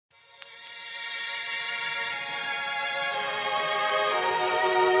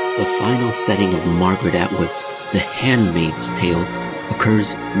The final setting of Margaret Atwood's The Handmaid's Tale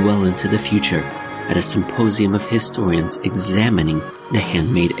occurs well into the future at a symposium of historians examining the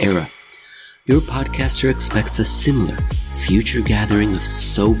Handmaid era. Your podcaster expects a similar future gathering of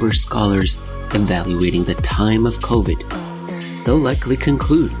sober scholars evaluating the time of COVID. They'll likely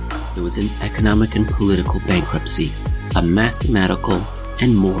conclude there was an economic and political bankruptcy, a mathematical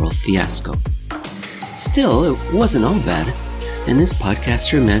and moral fiasco. Still, it wasn't all bad, and this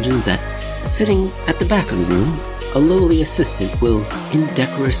podcaster imagines that sitting at the back of the room, a lowly assistant will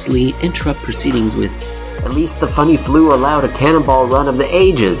indecorously interrupt proceedings with, "At least the funny flu allowed a cannonball run of the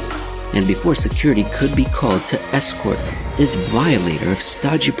ages." And before security could be called to escort this violator of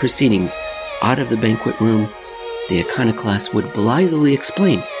stodgy proceedings out of the banquet room, the iconoclast would blithely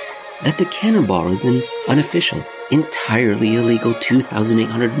explain that the cannonball is an unofficial, entirely illegal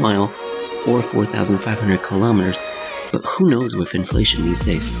 2,800-mile or 4,500 kilometers, but who knows with inflation these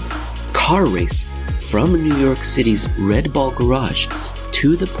days, car race from New York City's Red Ball Garage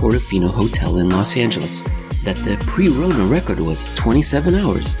to the Portofino Hotel in Los Angeles, that the pre-Rona record was 27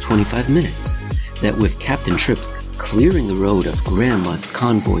 hours, 25 minutes, that with Captain Trips clearing the road of Grandma's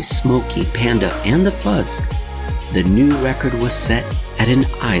Convoy, Smokey, Panda, and the Fuzz, the new record was set at an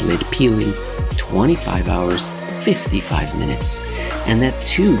eyelid-peeling 25 hours, 55 minutes, and that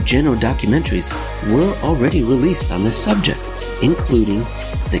 2 Geno documentaries were already released on the subject, including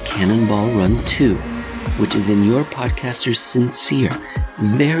The Cannonball Run 2, which is in your podcaster's sincere,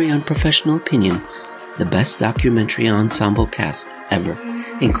 very unprofessional opinion, the best documentary ensemble cast ever,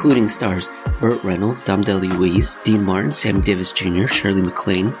 including stars Burt Reynolds, Dom DeLuise, Dean Martin, Sammy Davis Jr., Shirley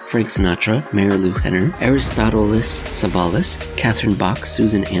MacLaine, Frank Sinatra, Mary Lou Henner, Aristotelis Savalas, Catherine Bach,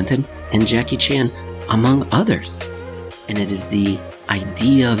 Susan Anton, and Jackie Chan, among others. And it is the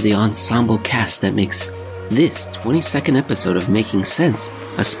idea of the ensemble cast that makes this 22nd episode of Making Sense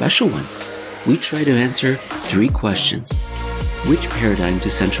a special one. We try to answer 3 questions. Which paradigm do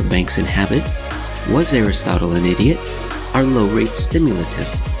central banks inhabit? Was Aristotle an idiot? Are low rates stimulative?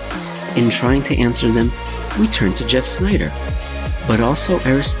 In trying to answer them, we turn to Jeff Snyder, but also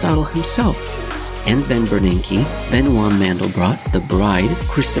Aristotle himself, and Ben Bernanke, Benoit Mandelbrot, The Bride,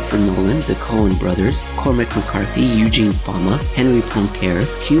 Christopher Nolan, the Coen brothers, Cormac McCarthy, Eugene Fama, Henry Poincaré,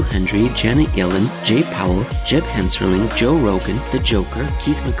 Hugh Hendry, Janet Yellen, Jay Powell, Jeb Hensarling, Joe Rogan, The Joker,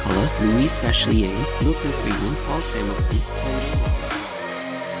 Keith McCullough, Louise Bachelier, Milton Friedman, Paul Samuelson.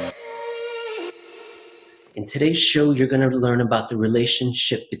 In today's show, you're going to learn about the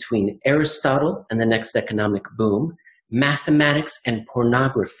relationship between Aristotle and the next economic boom, mathematics and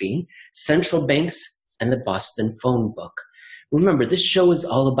pornography, central banks, and the Boston phone book. Remember, this show is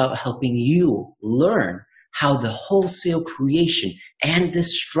all about helping you learn how the wholesale creation and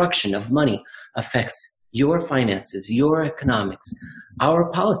destruction of money affects your finances, your economics, our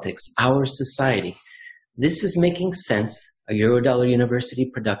politics, our society. This is Making Sense, a Eurodollar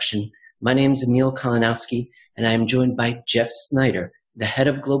University production. My name is Emil Kalinowski, and I am joined by Jeff Snyder, the head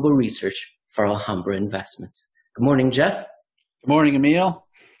of global research for Alhambra Investments. Good morning, Jeff. Good morning, Emil.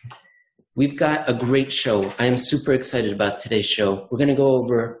 We've got a great show. I am super excited about today's show. We're going to go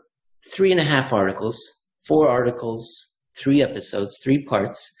over 3.5 articles, 4 articles, 3 episodes, 3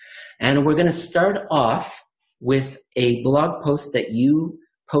 parts. And we're going to start off with a blog post that you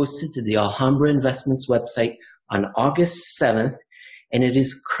posted to the Alhambra Investments website on August 7th. And it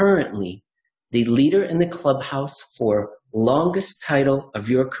is currently the leader in the clubhouse for longest title of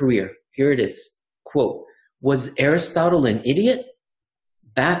your career. Here it is. Quote, "Was Aristotle an idiot?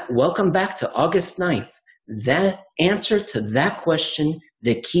 Welcome back to August 9th. That answer to that question,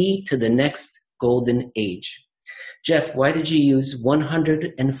 the key to the next golden age." Jeff, why did you use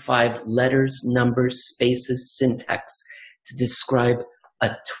 105 letters, numbers, spaces, syntax to describe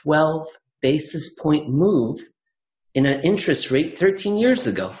a 12 basis point move in an interest rate 13 years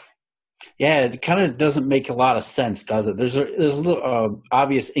ago? Yeah, it kind of doesn't make a lot of sense, does it? There's a little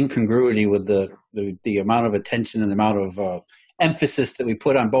obvious incongruity with the amount of attention and the amount of emphasis that we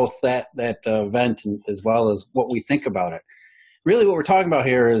put on both that event and as well as what we think about it. Really what we're talking about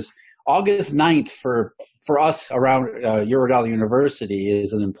here is August 9th for us around Eurodollar University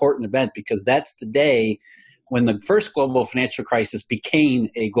is an important event because that's the day when the first global financial crisis became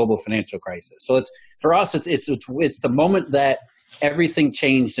a global financial crisis. So it's for us, it's the moment that everything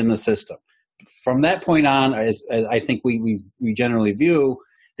changed in the system. From that point on, as I think we generally view,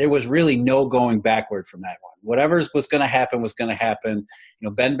 there was really no going backward from that one. Whatever was going to happen was going to happen. You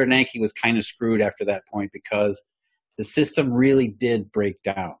know, Ben Bernanke was kind of screwed after that point because the system really did break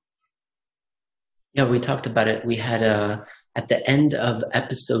down. Yeah, we talked about it. We had at the end of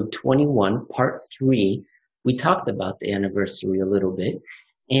episode 21, part 3, we talked about the anniversary a little bit.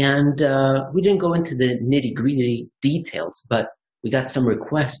 And we didn't go into the nitty-gritty details, but we got some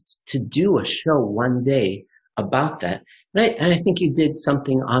requests to do a show one day about that. And I think you did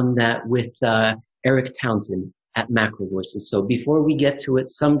something on that with Eric Townsend at Macro Voices. So before we get to it,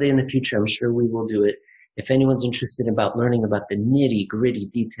 someday in the future, I'm sure we will do it. If anyone's interested about learning about the nitty-gritty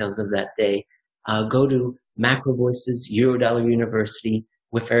details of that day, go to Macro Voices Eurodollar University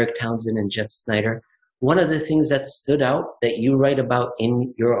with Eric Townsend and Jeff Snyder. One of the things that stood out that you write about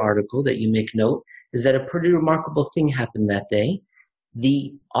in your article that you make note is that a pretty remarkable thing happened that day.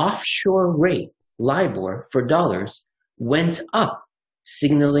 The offshore rate, LIBOR, for dollars went up,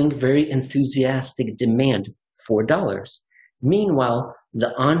 signaling very enthusiastic demand for dollars. Meanwhile,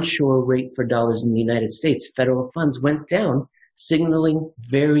 the onshore rate for dollars in the United States, federal funds, went down, signaling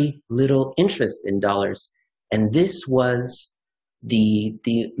very little interest in dollars. And this was the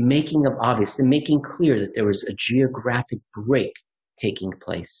making of obvious, the making clear that there was a geographic break taking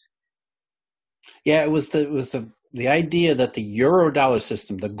place. Yeah, it was the idea that the Eurodollar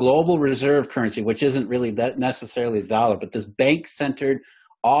system, the global reserve currency, which isn't really that necessarily a dollar, but this bank-centered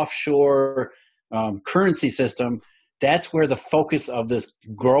offshore currency system, that's where the focus of this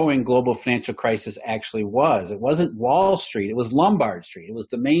growing global financial crisis actually was. It wasn't Wall Street. It was Lombard Street. It was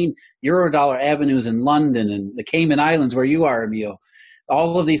the main Eurodollar avenues in London and the Cayman Islands where you are, Emil.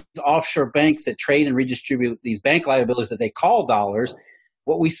 All of these offshore banks that trade and redistribute these bank liabilities that they call dollars.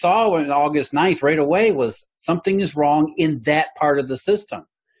 What we saw on August 9th right away was something is wrong in that part of the system.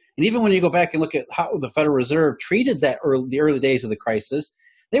 And even when you go back and look at how the Federal Reserve treated the early days of the crisis,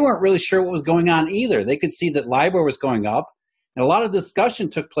 they weren't really sure what was going on either. They could see that LIBOR was going up, and a lot of discussion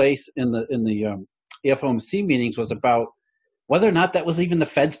took place in the FOMC meetings was about whether or not that was even the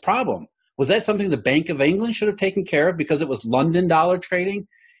Fed's problem. Was that something the Bank of England should have taken care of because it was London dollar trading?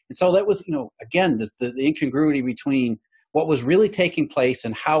 And so that was, again, the incongruity between what was really taking place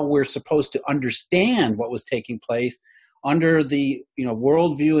and how we're supposed to understand what was taking place under the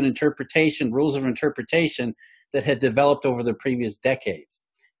worldview and interpretation, rules of interpretation that had developed over the previous decades.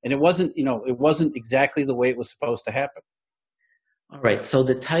 And it wasn't exactly the way it was supposed to happen. All right. So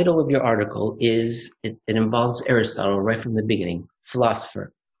the title of your article is, it involves Aristotle right from the beginning,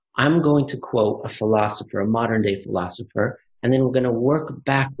 philosopher. I'm going to quote a philosopher, a modern day philosopher, and then we're going to work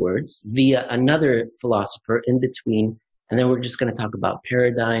backwards via another philosopher in between. And then we're just going to talk about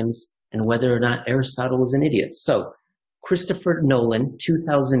paradigms and whether or not Aristotle was an idiot. So Christopher Nolan,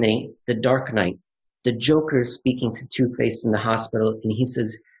 2008, The Dark Knight. The Joker is speaking to Two-Face in the hospital, and he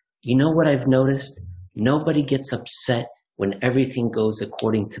says, you know what I've noticed? Nobody gets upset when everything goes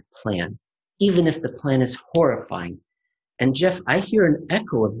according to plan, even if the plan is horrifying. And Jeff, I hear an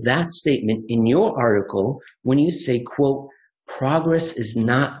echo of that statement in your article when you say, quote, progress is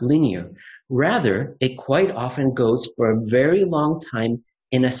not linear. Rather, it quite often goes for a very long time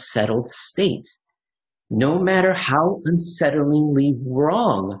in a settled state, no matter how unsettlingly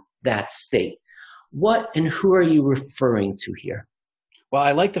wrong that state. What and who are you referring to here? Well,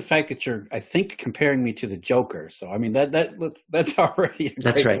 I like the fact that you're, I think, comparing me to the Joker. So, I mean, that's already a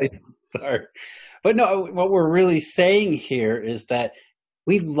that's great right. place to start. But no, what we're really saying here is that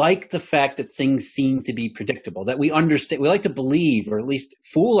we like the fact that things seem to be predictable, that we understand, we like to believe, or at least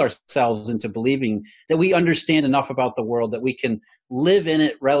fool ourselves into believing that we understand enough about the world that we can live in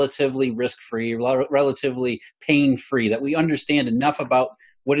it relatively risk-free, relatively pain-free, that we understand enough about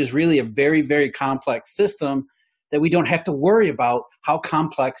what is really a very, very complex system that we don't have to worry about how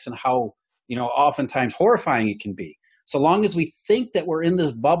complex and how, oftentimes horrifying it can be. So long as we think that we're in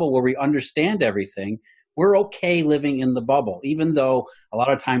this bubble where we understand everything, we're okay living in the bubble, even though a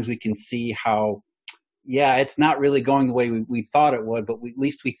lot of times we can see how, it's not really going the way we thought it would, but at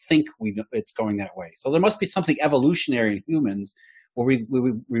least we think it's going that way. So there must be something evolutionary in humans where we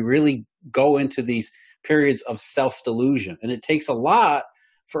really go into these periods of self-delusion. And it takes a lot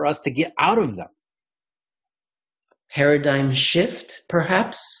for us to get out of them. Paradigm shift,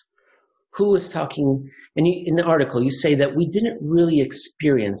 perhaps? Who was talking? And in the article, you say that we didn't really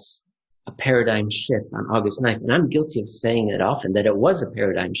experience a paradigm shift on August 9th. And I'm guilty of saying it often, that it was a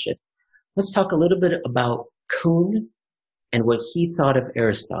paradigm shift. Let's talk a little bit about Kuhn and what he thought of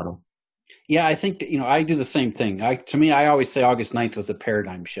Aristotle. Yeah, I think, I do the same thing. To me, I always say August 9th was a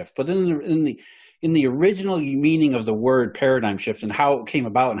paradigm shift. But in the original meaning of the word paradigm shift and how it came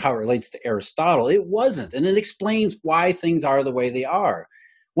about and how it relates to Aristotle, it wasn't. And it explains why things are the way they are.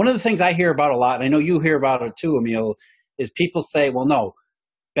 One of the things I hear about a lot, and I know you hear about it too, Emil, is people say, well, no,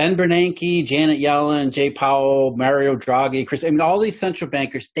 Ben Bernanke, Janet Yellen, Jay Powell, Mario Draghi, all these central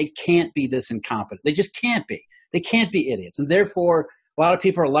bankers, they can't be this incompetent. They just can't be. They can't be idiots. And therefore, a lot of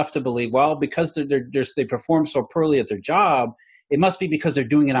people are left to believe, well, because they perform so poorly at their job, it must be because they're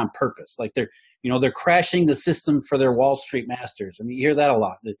doing it on purpose. Like they're crashing the system for their Wall Street masters. I mean, you hear that a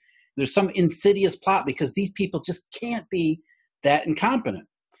lot. There's some insidious plot because these people just can't be that incompetent.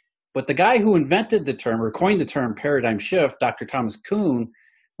 But the guy who invented the term or coined the term paradigm shift, Dr. Thomas Kuhn,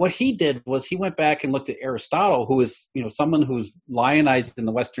 what he did was he went back and looked at Aristotle, who is, someone who's lionized in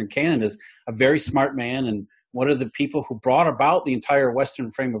the Western canon as a very smart man and one of the people who brought about the entire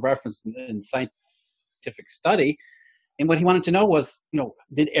Western frame of reference in scientific study. And what he wanted to know was,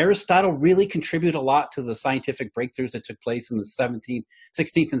 did Aristotle really contribute a lot to the scientific breakthroughs that took place in the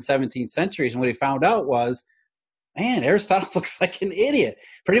 16th and 17th centuries? And what he found out was, man, Aristotle looks like an idiot.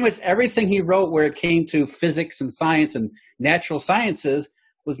 Pretty much everything he wrote where it came to physics and science and natural sciences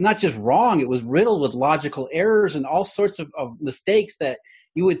was not just wrong, it was riddled with logical errors and all sorts of mistakes that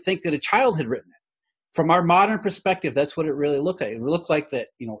you would think that a child had written it. From our modern perspective, that's what it really looked like. It looked like that,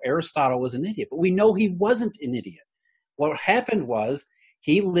 Aristotle was an idiot, but we know he wasn't an idiot. What happened was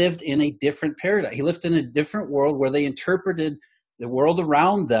he lived in a different paradigm. He lived in a different world where they interpreted the world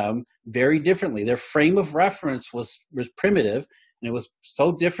around them very differently. Their frame of reference was primitive, and it was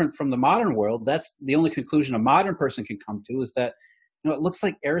so different from the modern world. That's the only conclusion a modern person can come to, is that it looks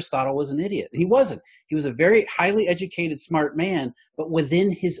like Aristotle was an idiot. He wasn't. He was a very highly educated, smart man, but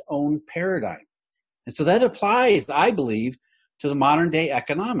within his own paradigm. And so that applies, I believe, to the modern day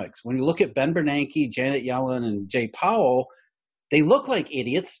economics. When you look at Ben Bernanke, Janet Yellen, and Jay Powell, they look like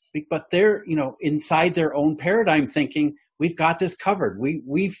idiots, but they're, inside their own paradigm thinking, we've got this covered.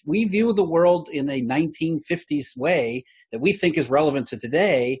 We view the world in a 1950s way that we think is relevant to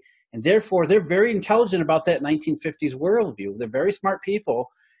today, and therefore they're very intelligent about that 1950s worldview. They're very smart people,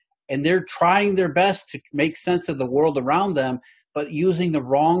 and they're trying their best to make sense of the world around them, but using the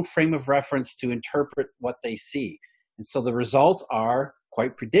wrong frame of reference to interpret what they see. And so the results are,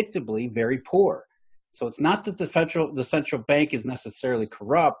 quite predictably, very poor. So it's not that the central bank is necessarily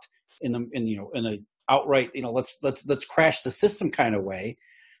corrupt in a outright, let's crash the system kind of way.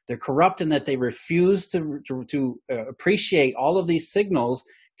 They're corrupt in that they refuse to appreciate all of these signals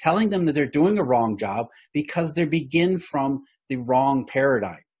telling them that they're doing a wrong job because they begin from the wrong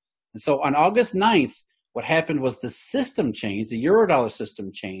paradigm. And so on August 9th, what happened was the system changed, the Eurodollar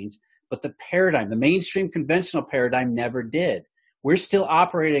system changed, but the paradigm, the mainstream conventional paradigm, never did. We're still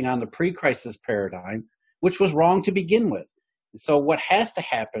operating on the pre-crisis paradigm, which was wrong to begin with. So what has to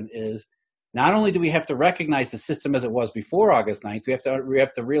happen is not only do we have to recognize the system as it was before August 9th, we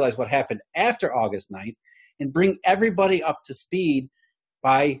have to realize what happened after August 9th and bring everybody up to speed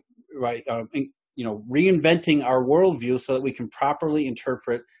by reinventing our worldview so that we can properly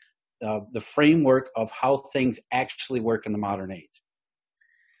interpret the framework of how things actually work in the modern age.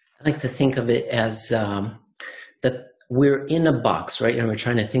 I like to think of it as that we're in a box, right? And we're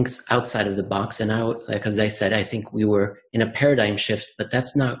trying to think outside of the box. And as I said, I think we were in a paradigm shift, but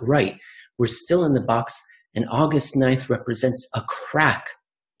that's not right. We're still in the box, and August 9th represents a crack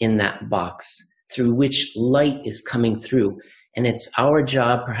in that box through which light is coming through. And it's our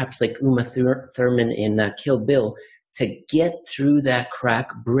job, perhaps like Uma Thurman in Kill Bill, to get through that crack,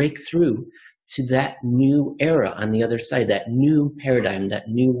 break through to that new era on the other side, that new paradigm, that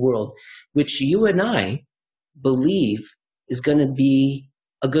new world, which you and I believe is going to be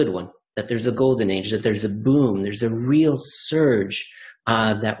a good one, that there's a golden age, that there's a boom, there's a real surge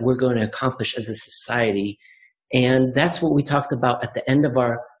that we're going to accomplish as a society. And that's what we talked about at the end of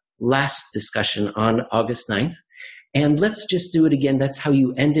our last discussion on August 9th. And let's just do it again. That's how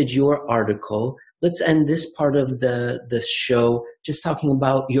you ended your article. Let's end this part of the show just talking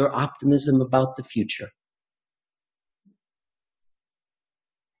about your optimism about the future.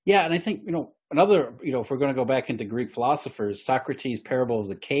 Yeah, and I think, another, if we're going to go back into Greek philosophers, Socrates' parable of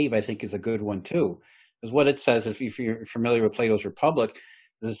the cave, I think, is a good one too. Because what it says, if you're familiar with Plato's Republic,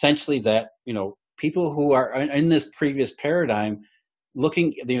 is essentially that, people who are in this previous paradigm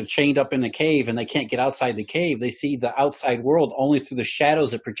looking, chained up in a cave and they can't get outside the cave, they see the outside world only through the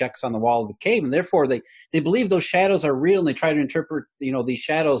shadows it projects on the wall of the cave. And therefore they believe those shadows are real, and they try to interpret, these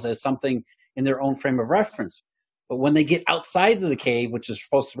shadows as something in their own frame of reference. But when they get outside of the cave, which is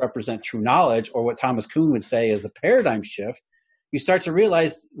supposed to represent true knowledge, or what Thomas Kuhn would say is a paradigm shift, you start to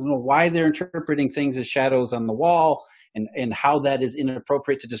realize why they're interpreting things as shadows on the wall and how that is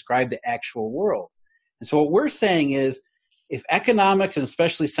inappropriate to describe the actual world. And so what we're saying is, if economics and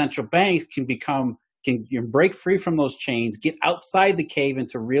especially central banks can break free from those chains, get outside the cave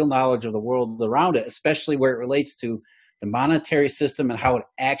into real knowledge of the world around it, especially where it relates to the monetary system and how it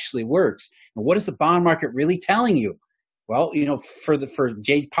actually works. And what is the bond market really telling you? Well, for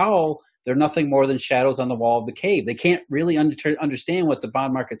Jay Powell, they're nothing more than shadows on the wall of the cave. They can't really understand what the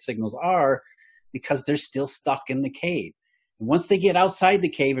bond market signals are because they're still stuck in the cave. And once they get outside the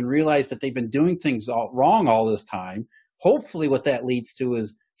cave and realize that they've been doing things wrong all this time, hopefully what that leads to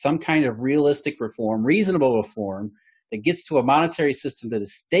is some kind of realistic reform, reasonable reform that gets to a monetary system that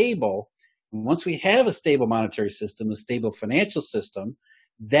is stable. And once we have a stable monetary system, a stable financial system,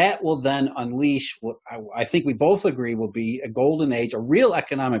 that will then unleash what I think we both agree will be a golden age, a real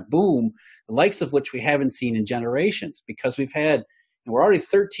economic boom, the likes of which we haven't seen in generations, because we're already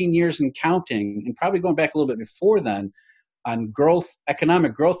 13 years and counting, and probably going back a little bit before then, on growth,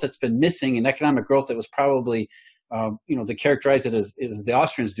 economic growth that's been missing, and economic growth that was probably, to characterize it as the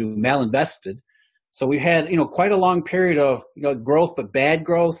Austrians do, malinvested. So we've had, quite a long period of growth, but bad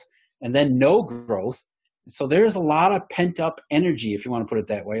growth, and then no growth. So there's a lot of pent-up energy, if you want to put it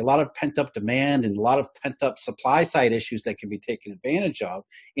that way, a lot of pent-up demand and a lot of pent-up supply-side issues that can be taken advantage of,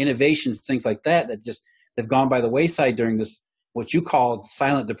 innovations, things like that just have gone by the wayside during this, what you call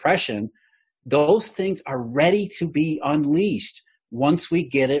silent depression. Those things are ready to be unleashed once we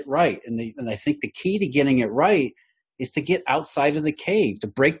get it right. And I think the key to getting it right is to get outside of the cave, to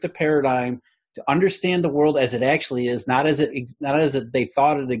break the paradigm, to understand the world as it actually is, not as they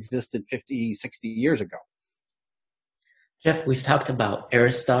thought it existed 50, 60 years ago. Jeff, we've talked about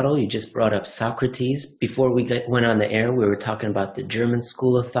Aristotle. You just brought up Socrates. Before we went on the air, we were talking about the German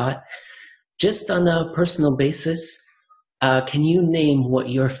school of thought. Just on a personal basis, can you name what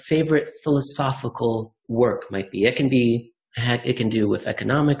your favorite philosophical work might be? It can do with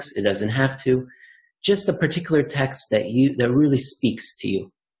economics. It doesn't have to. Just a particular text that really speaks to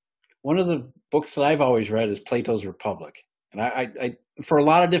you. One of the books that I've always read is Plato's Republic. And I for a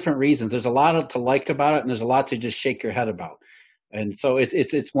lot of different reasons, there's a lot to like about it, and there's a lot to just shake your head about. And so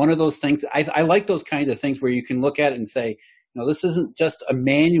it's one of those things. I like those kinds of things where you can look at it and say, this isn't just a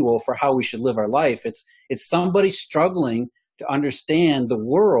manual for how we should live our life. It's somebody struggling to understand the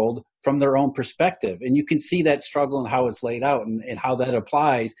world from their own perspective. And you can see that struggle and how it's laid out and how that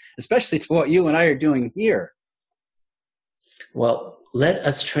applies, especially to what you and I are doing here. Well, let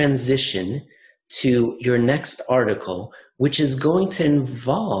us transition to your next article, which is going to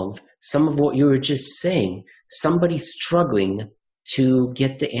involve some of what you were just saying, somebody struggling to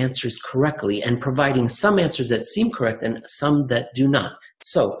get the answers correctly and providing some answers that seem correct and some that do not.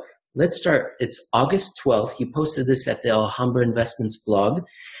 So let's start. It's August 12th. You posted this at the Alhambra Investments blog,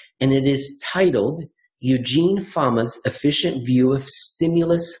 and it is titled Eugene Fama's Efficient View of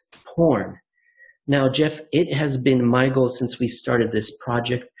Stimulus Porn. Now, Jeff, it has been my goal since we started this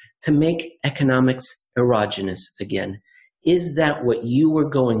project to make economics erogenous again. Is that what you were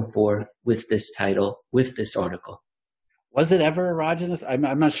going for with this title, with this article? Was it ever erogenous?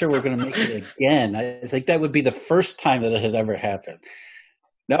 I'm not sure we're going to make it again. I think that would be the first time that it had ever happened.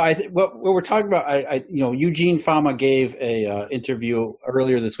 Now, I think what we're talking about, Eugene Fama gave a interview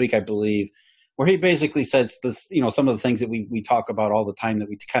earlier this week, I believe, where he basically says this, some of the things that we talk about all the time that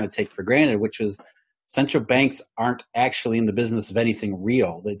we kind of take for granted, which is central banks aren't actually in the business of anything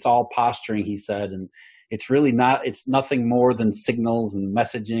real. It's all posturing, he said, and it's really not. It's nothing more than signals and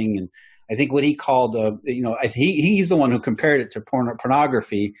messaging. And I think what he called, he's the one who compared it to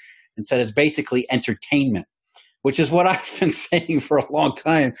pornography and said it's basically entertainment, which is what I've been saying for a long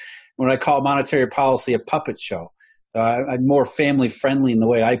time when I call monetary policy a puppet show. I'm more family friendly in the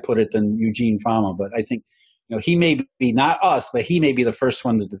way I put it than Eugene Fama, but I think he may be, not us, but he may be the first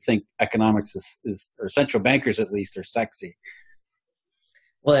one to think economics is or central bankers at least, are sexy.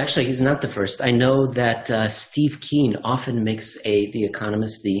 Well, actually, he's not the first. I know that Steve Keen often makes The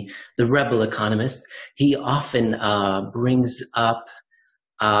Economist, the rebel economist. He often brings up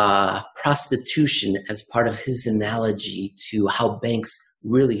prostitution as part of his analogy to how banks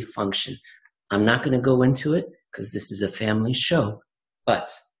really function. I'm not going to go into it because this is a family show,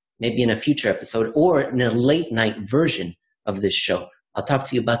 but maybe in a future episode or in a late night version of this show. I'll talk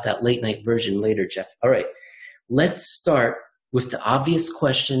to you about that late night version later, Jeff. All right, let's start with the obvious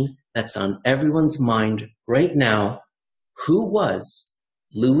question that's on everyone's mind right now. Who was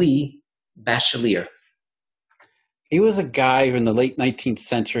Louis Bachelier? He was a guy in the late 19th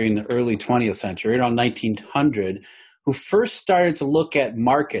century and the early 20th century, around 1900, who first started to look at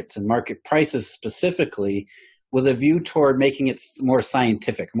markets and market prices specifically with a view toward making it more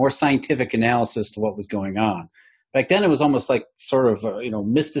scientific analysis to what was going on. Back then, it was almost like sort of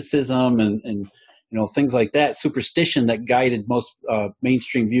mysticism and things like that, superstition that guided most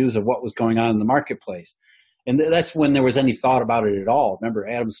mainstream views of what was going on in the marketplace. And that's when there was any thought about it at all. Remember,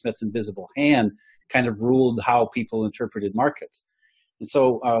 Adam Smith's Invisible Hand kind of ruled how people interpreted markets. And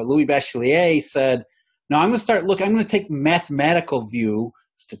so Louis Bachelier said, no, I'm going to take mathematical view,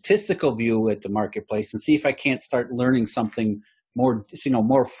 statistical view at the marketplace and see if I can't start learning something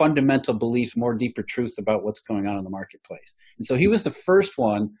more fundamental beliefs, more deeper truths about what's going on in the marketplace. And so he was the first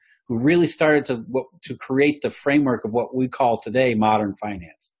one who really started to create the framework of what we call today modern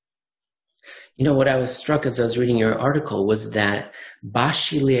finance. You know, what I was struck as I was reading your article was that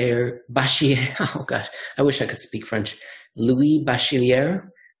Bachelier, oh God, I wish I could speak French. Louis Bachelier,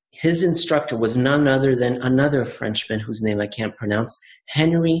 his instructor was none other than another Frenchman whose name I can't pronounce,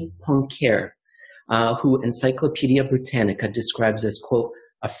 Henri Poincaré, who Encyclopedia Britannica describes as, quote,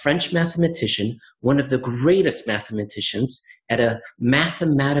 a French mathematician, one of the greatest mathematicians, and a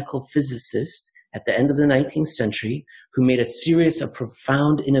mathematical physicist at the end of the 19th century, who made a series of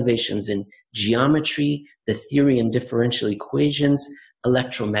profound innovations in geometry, the theory and differential equations,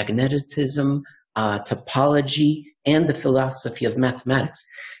 electromagnetism, topology, and the philosophy of mathematics.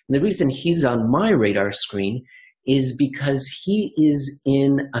 And the reason he's on my radar screen is because he is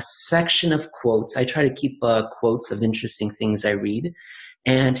in a section of quotes. I try to keep quotes of interesting things I read.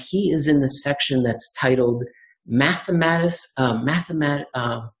 And he is in the section that's titled Mathematical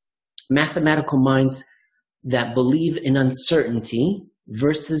Minds That Believe in Uncertainty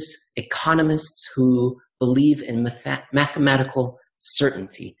versus Economists Who Believe in Mathematical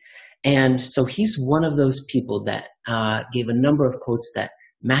Certainty. And so he's one of those people that gave a number of quotes that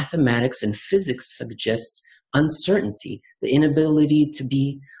mathematics and physics suggests uncertainty, the inability to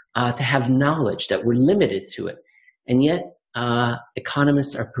have knowledge, that we're limited to it. And yet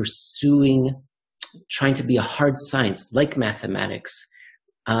economists are trying to be a hard science like mathematics.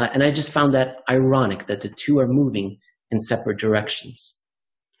 And I just found that ironic that the two are moving in separate directions.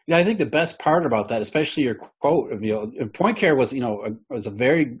 Yeah, I think the best part about that, especially your quote, Poincaré was, was a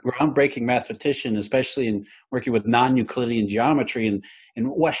very groundbreaking mathematician, especially in working with non-Euclidean geometry. And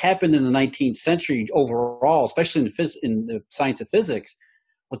what happened in the 19th century overall, especially in the science of physics,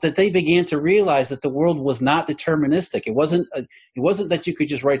 was that they began to realize that the world was not deterministic. It wasn't that you could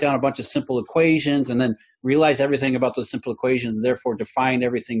just write down a bunch of simple equations and then realize everything about those simple equations and therefore define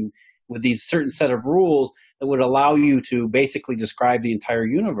everything with these certain set of rules that would allow you to basically describe the entire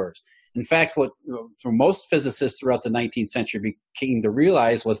universe. In fact, what for most physicists throughout the 19th century came to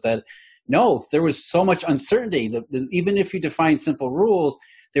realize was that, no, there was so much uncertainty. Even if you define simple rules,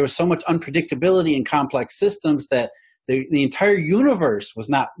 there was so much unpredictability in complex systems that the entire universe was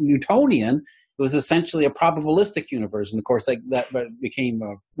not Newtonian. It was essentially a probabilistic universe. And of course, that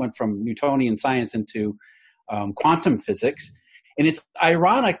went from Newtonian science into quantum physics. And it's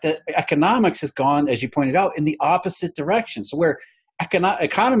ironic that economics has gone, as you pointed out, in the opposite direction. So where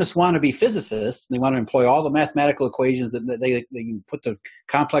economists want to be physicists, they want to employ all the mathematical equations, that they can put the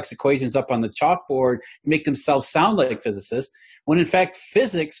complex equations up on the chalkboard, make themselves sound like physicists, when in fact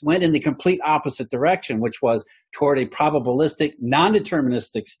physics went in the complete opposite direction, which was toward a probabilistic,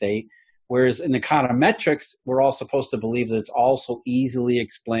 non-deterministic state, whereas in econometrics, we're all supposed to believe that it's also easily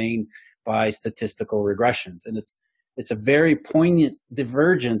explained by statistical regressions. And it's a very poignant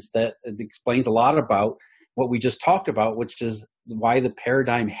divergence that explains a lot about what we just talked about, which is why the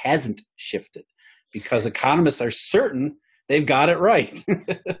paradigm hasn't shifted, because economists are certain they've got it right.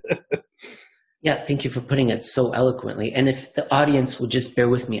 Yeah, thank you for putting it so eloquently. And if the audience will just bear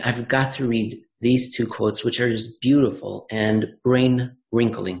with me, I've got to read these two quotes, which are just beautiful and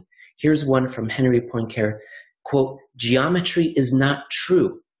brain-wrinkling. Here's one from Henri Poincaré, quote, "Geometry is not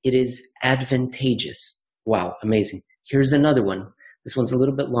true. It is advantageous." Wow, amazing. Here's another one. This one's a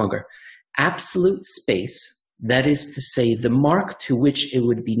little bit longer. "Absolute space, that is to say, the mark to which it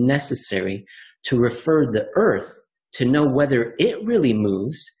would be necessary to refer the Earth to know whether it really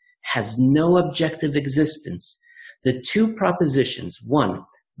moves, has no objective existence. The two propositions, one,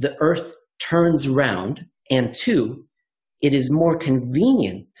 the Earth turns round, and two, it is more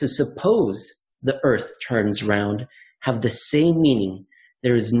convenient to suppose the Earth turns round, have the same meaning.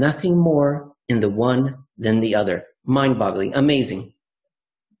 There is nothing more in the one than the other." Mind-boggling, amazing.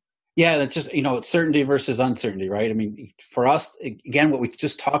 Yeah, that's just, it's certainty versus uncertainty, right? I mean, for us, again, what we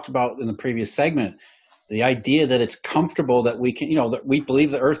just talked about in the previous segment, the idea that it's comfortable that we can, that we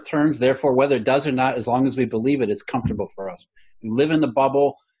believe the Earth turns, therefore, whether it does or not, as long as we believe it, it's comfortable for us. We live in the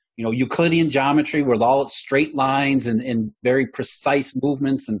bubble, Euclidean geometry with all its straight lines and very precise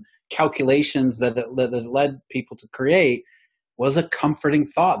movements and calculations that led people to create was a comforting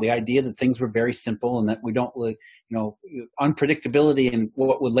thought. The idea that things were very simple and that we don't, unpredictability and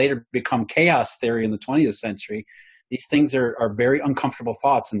what would later become chaos theory in the 20th century, these things are very uncomfortable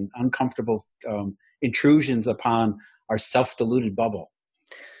thoughts and uncomfortable intrusions upon our self-deluded bubble.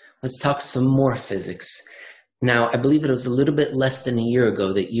 Let's talk some more physics. Now, I believe it was a little bit less than a year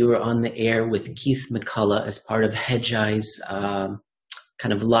ago that you were on the air with Keith McCullough as part of Hedgeye's kind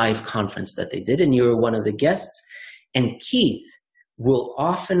of live conference that they did, and you were one of the guests. And Keith will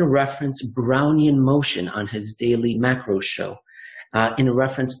often reference Brownian motion on his daily macro show in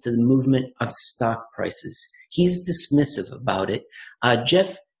reference to the movement of stock prices. He's dismissive about it.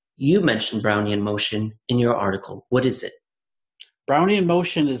 Jeff, you mentioned Brownian motion in your article. What is it? Brownian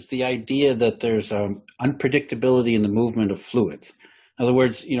motion is the idea that there's unpredictability in the movement of fluids. In other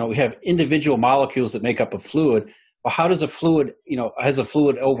words, we have individual molecules that make up a fluid. Well, how does a fluid, has a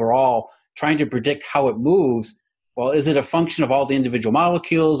fluid overall, trying to predict how it moves? Well, is it a function of all the individual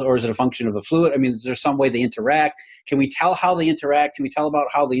molecules, or is it a function of the fluid? I mean, is there some way they interact? Can we tell how they interact? Can we tell about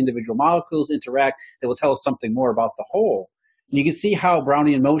how the individual molecules interact that will tell us something more about the whole? And you can see how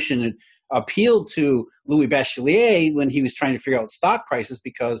Brownian motion appealed to Louis Bachelier when he was trying to figure out stock prices,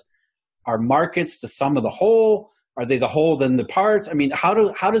 because are markets the sum of the whole? Are they the whole then the parts? I mean, how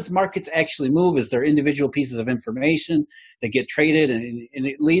does markets actually move? Is there individual pieces of information that get traded? And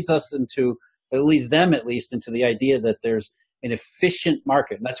it leads them at least into the idea that there's an efficient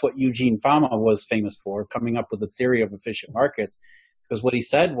market. And that's what Eugene Fama was famous for, coming up with the theory of efficient markets. Because what he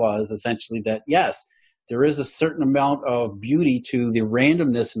said was essentially that, yes, there is a certain amount of beauty to the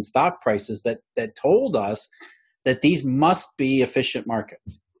randomness in stock prices that told us that these must be efficient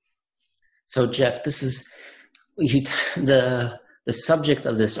markets. So, Jeff, this is the subject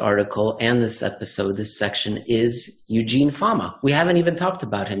of this article and this episode, this section, is Eugene Fama. We haven't even talked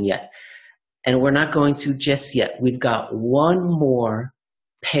about him yet. And we're not going to just yet. We've got one more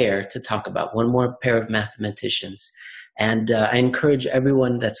pair to talk about, one more pair of mathematicians. And I encourage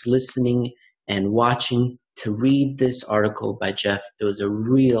everyone that's listening and watching to read this article by Jeff. It was a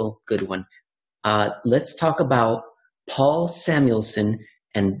real good one. Let's talk about Paul Samuelson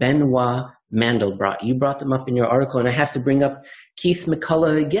and Benoit Mandelbrot. You brought them up in your article, and I have to bring up Keith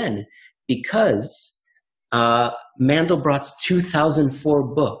McCullough again, because Mandelbrot's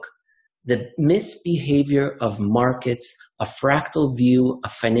 2004 book, The Misbehavior of Markets, A Fractal View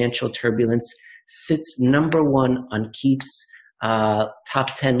of Financial Turbulence, sits number one on Keith's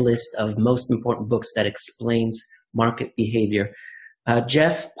top 10 list of most important books that explains market behavior.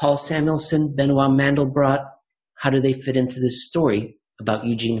 Jeff, Paul Samuelson, Benoit Mandelbrot, how do they fit into this story about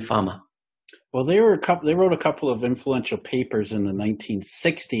Eugene Fama? Well, they wrote a couple of influential papers in the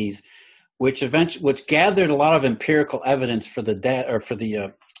 1960s, which gathered a lot of empirical evidence for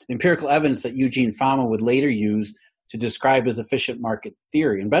the empirical evidence that Eugene Fama would later use to describe his efficient market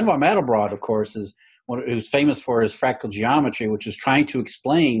theory. And Benoit Mandelbrot, of course, is who's famous for his fractal geometry, which is trying to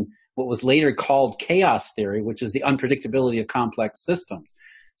explain what was later called chaos theory, which is the unpredictability of complex systems.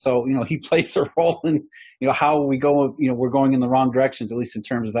 So, he plays a role in, how we go, we're going in the wrong directions, at least in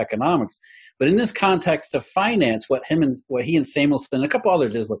terms of economics. But in this context of finance, what he and Samuelson and a couple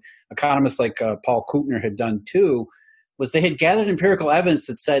others, economists like Paul Kuttner had done too, was they had gathered empirical evidence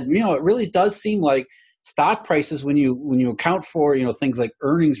that said, it really does seem like stock prices, when you account for, things like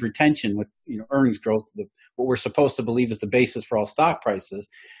earnings retention, with, earnings growth, what we're supposed to believe is the basis for all stock prices,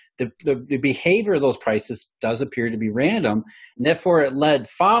 the behavior of those prices does appear to be random. And therefore, it led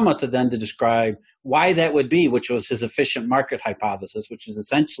Fama to describe why that would be, which was his efficient market hypothesis, which is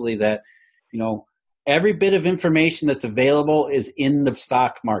essentially that, every bit of information that's available is in the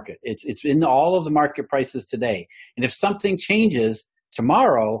stock market. It's in all of the market prices today. And if something changes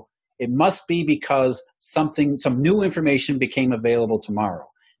tomorrow, it must be because some new information became available tomorrow.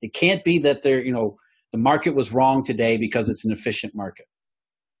 It can't be that the market was wrong today because it's an efficient market.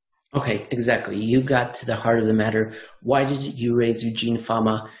 Okay, exactly. You got to the heart of the matter. Why did you raise Eugene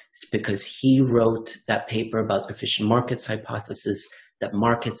Fama? It's because he wrote that paper about the efficient markets hypothesis, that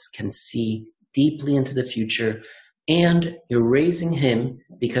markets can see deeply into the future. And you're raising him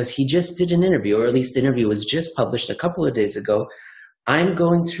because he just did an interview, or at least the interview was just published a couple of days ago. I'm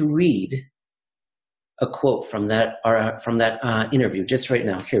going to read a quote from that interview just right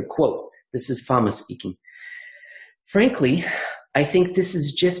now. Here, quote. This is Fama speaking. Frankly, I think this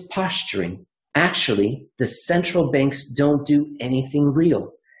is just posturing. Actually, the central banks don't do anything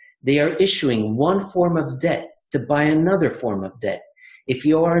real. They are issuing one form of debt to buy another form of debt. If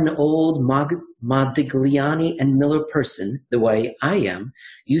you are an old Modigliani and Miller person, the way I am,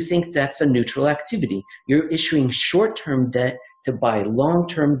 you think that's a neutral activity. You're issuing short-term debt to buy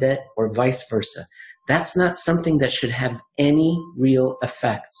long-term debt, or vice versa. That's not something that should have any real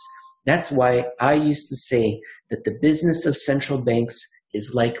effects. That's why I used to say that the business of central banks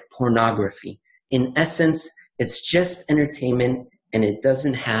is like pornography. In essence, it's just entertainment, and it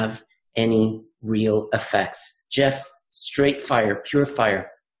doesn't have any real effects. Jeff, straight fire, pure fire.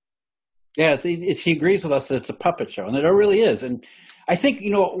 Yeah, he agrees with us that it's a puppet show, and it really is. And I think,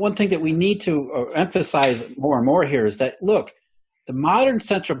 one thing that we need to emphasize more and more here is that, look, the modern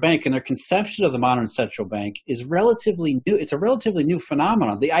central bank and their conception of the modern central bank is relatively new. It's a relatively new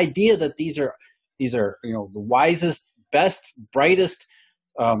phenomenon. The idea that these are the wisest, best, brightest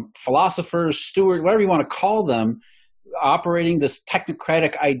philosophers, stewards, whatever you want to call them, operating this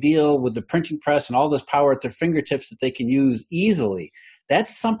technocratic ideal with the printing press and all this power at their fingertips that they can use easily.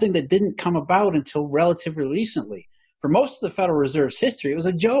 That's something that didn't come about until relatively recently. For most of the Federal Reserve's history, it was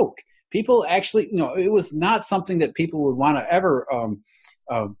a joke. People actually, it was not something that people would want to ever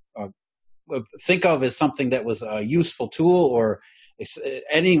think of as something that was a useful tool or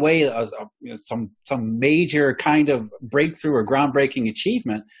any way some major kind of breakthrough or groundbreaking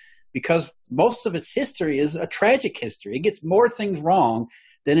achievement, because most of its history is a tragic history. It gets more things wrong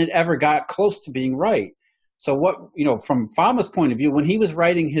than it ever got close to being right. So from Fama's point of view, when he was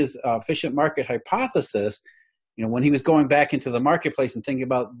writing his efficient market hypothesis, when he was going back into the marketplace and thinking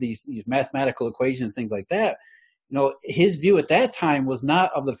about these mathematical equations and things like that, his view at that time was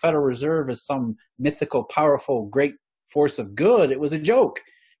not of the Federal Reserve as some mythical, powerful, great force of good. It was a joke.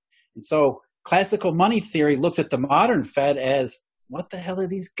 And so classical money theory looks at the modern Fed as, what the hell are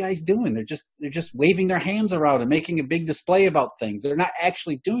these guys doing? They're just waving their hands around and making a big display about things. They're not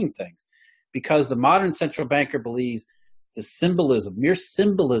actually doing things, because the modern central banker believes the symbolism, mere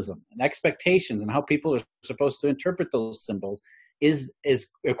symbolism and expectations and how people are supposed to interpret those symbols is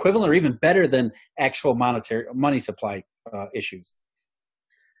equivalent or even better than actual money supply issues.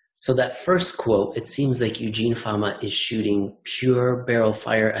 So that first quote, it seems like Eugene Fama is shooting pure barrel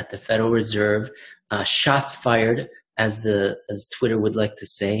fire at the Federal Reserve, shots fired, as Twitter would like to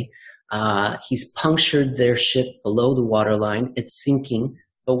say. He's punctured their ship below the waterline. It's sinking.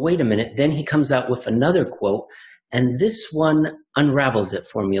 But wait a minute. Then he comes out with another quote, and this one unravels it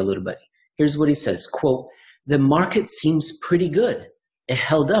for me a little bit. Here's what he says, quote, "The market seems pretty good. It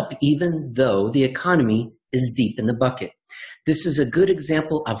held up even though the economy is deep in the bucket. This is a good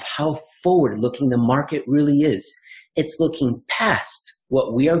example of how forward-looking the market really is. It's looking past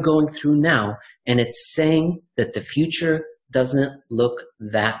what we are going through now, and it's saying that the future doesn't look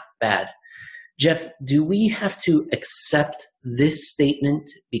that bad." Jeff, do we have to accept this statement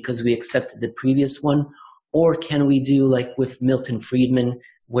because we accepted the previous one? Or can we do like with Milton Friedman,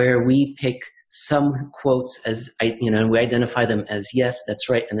 where we pick some quotes and we identify them as yes, that's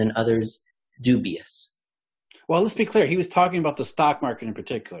right, and then others dubious? Well, let's be clear. He was talking about the stock market in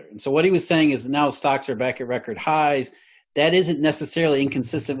particular. And so what he was saying is now stocks are back at record highs. That isn't necessarily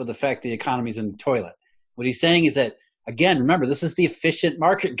inconsistent with the fact the economy's in the toilet. What he's saying is that, again, remember, this is the efficient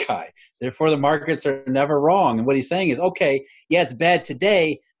market guy. Therefore, the markets are never wrong. And what he's saying is, okay, yeah, it's bad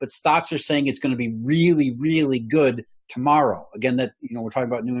today, but stocks are saying it's going to be really, really good tomorrow. Again, that we're talking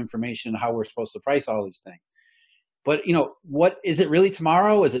about new information and how we're supposed to price all these things. But, what is it really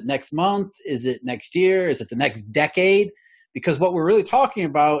tomorrow? Is it next month? Is it next year? Is it the next decade? Because what we're really talking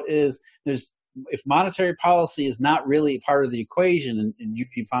about is if monetary policy is not really part of the equation, and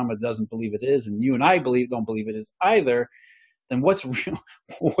Eugene Fama doesn't believe it is, and you and I don't believe it is either, then what's real?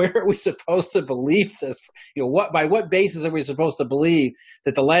 Where are we supposed to believe this? By what basis are we supposed to believe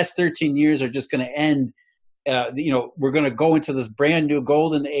that the last 13 years are just going to end? We're going to go into this brand new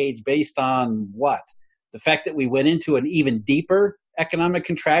golden age based on what? The fact that we went into an even deeper economic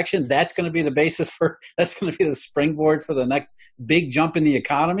contraction, that's going to be the basis that's going to be the springboard for the next big jump in the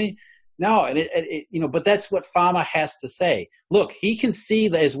economy? No, but that's what Fama has to say. Look, he can see,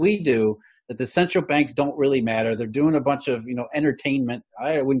 as we do, that the central banks don't really matter. They're doing a bunch of, entertainment.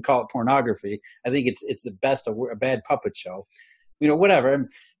 I wouldn't call it pornography. I think it's the best of a bad puppet show, whatever.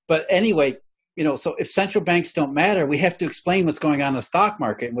 But anyway, so if central banks don't matter, we have to explain what's going on in the stock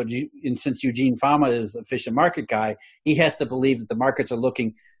market. And since Eugene Fama is an efficient market guy, he has to believe that the markets are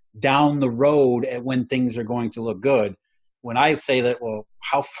looking down the road at when things are going to look good. When I say that, well,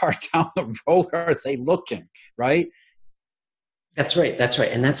 how far down the road are they looking, right? That's right.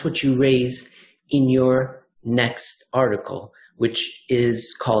 And that's what you raise in your next article, which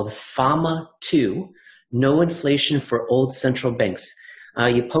is called Fama 2, No Inflation for Old Central Banks.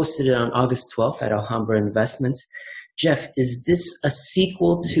 You posted it on August 12th at Alhambra Investments. Jeff, is this a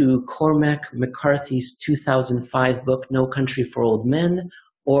sequel to Cormac McCarthy's 2005 book, No Country for Old Men,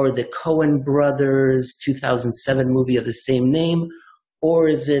 or the Coen brothers' 2007 movie of the same name, or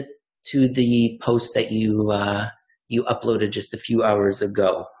is it to the post that you uploaded just a few hours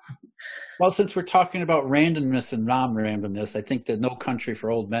ago? Well, since we're talking about randomness and non-randomness, I think that No Country for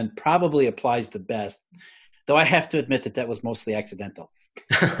Old Men probably applies the best, though I have to admit that was mostly accidental.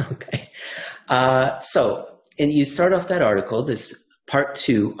 Okay. And you start off that article, this part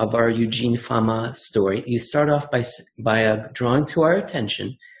 2 of our Eugene Fama story. You start off by drawing to our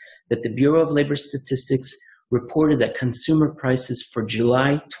attention that the Bureau of Labor Statistics reported that consumer prices for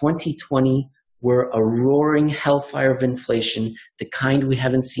July 2020 were a roaring hellfire of inflation, the kind we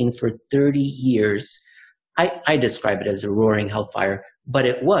haven't seen for 30 years. I describe it as a roaring hellfire, but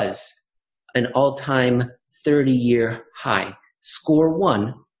it was an all-time 30-year high. Score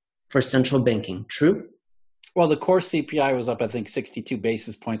one for central banking. True? Well, the core CPI was up, I think, 62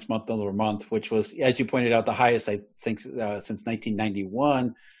 basis points month over month, which was, as you pointed out, the highest, I think, since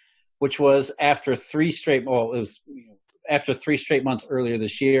 1991, which was after three straight months earlier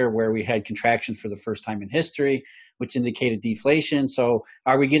this year where we had contraction for the first time in history, which indicated deflation. So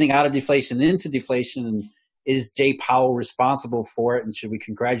are we getting out of deflation into deflation? And is Jay Powell responsible for it? And should we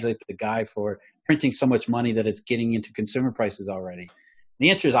congratulate the guy for printing so much money that it's getting into consumer prices already? The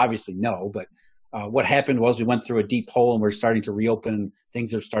answer is obviously no, but what happened was we went through a deep hole and we're starting to reopen.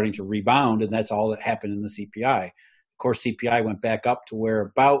 Things are starting to rebound, and that's all that happened in the CPI. Of course, CPI went back up to where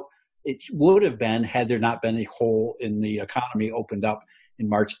about it would have been had there not been a hole in the economy opened up in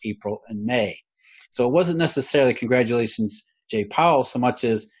March, April, and May. So it wasn't necessarily congratulations, Jay Powell, so much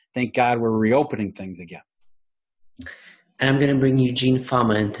as thank God we're reopening things again. And I'm going to bring Eugene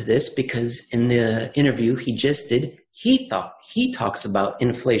Fama into this because in the interview he just did, he talks about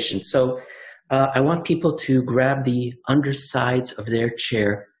inflation. So I want people to grab the undersides of their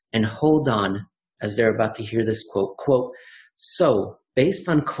chair and hold on as they're about to hear this quote. Quote, so based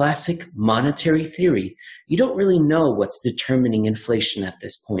on classic monetary theory, you don't really know what's determining inflation at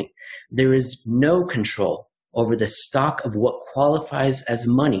this point. There is no control over the stock of what qualifies as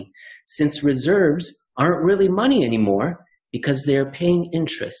money, since reserves aren't really money anymore because they're paying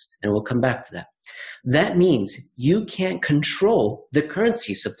interest, and we'll come back to that. That means you can't control the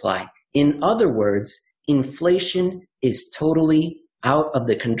currency supply. In other words, inflation is totally out of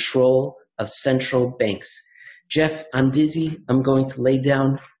the control of central banks. Jeff, I'm dizzy. I'm going to lay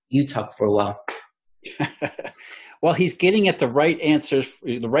down. You talk for a while. Well, he's getting at the right answers,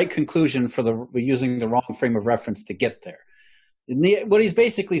 the right conclusion we're using the wrong frame of reference to get there. What he's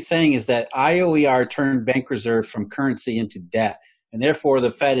basically saying is that IOER turned bank reserve from currency into debt, and therefore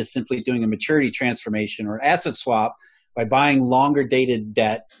the Fed is simply doing a maturity transformation or asset swap by buying longer dated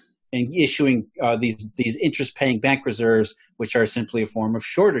debt and issuing these interest-paying bank reserves, which are simply a form of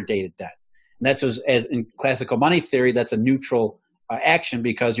shorter dated debt. And that's as in classical money theory, that's a neutral action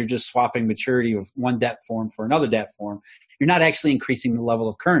because you're just swapping maturity of one debt form for another debt form. You're not actually increasing the level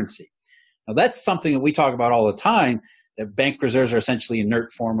of currency. Now that's something that we talk about all the time, that bank reserves are essentially an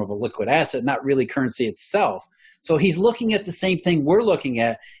inert form of a liquid asset, not really currency itself. So he's looking at the same thing we're looking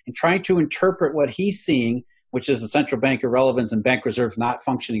at and trying to interpret what he's seeing, which is the central bank irrelevance and bank reserves not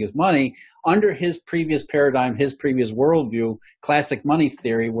functioning as money, under his previous paradigm, his previous worldview, classic money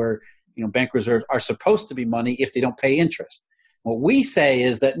theory, where bank reserves are supposed to be money if they don't pay interest. What we say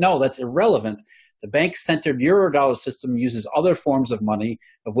is that no, that's irrelevant. The bank-centered Eurodollar system uses other forms of money,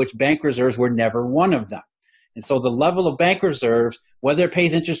 of which bank reserves were never one of them. And so the level of bank reserves, whether it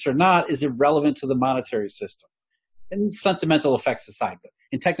pays interest or not, is irrelevant to the monetary system. And sentimental effects aside, but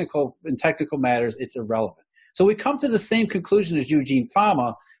in technical matters, it's irrelevant. So we come to the same conclusion as Eugene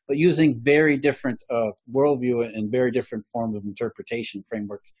Fama, but using very different worldview and very different forms of interpretation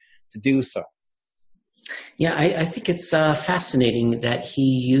frameworks to do so. Yeah, I think it's fascinating that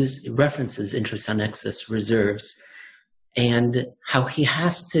he references interest on excess reserves and how he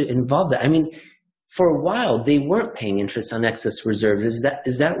has to involve that. I mean, for a while, they weren't paying interest on excess reserves.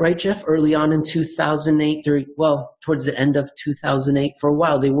 Is that right, Jeff? Early on in 2008, towards the end of 2008, for a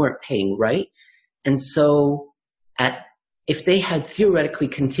while, they weren't paying, right? And so if they had theoretically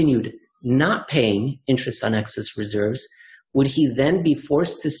continued not paying interest on excess reserves, would he then be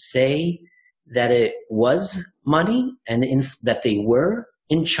forced to say that it was money and that they were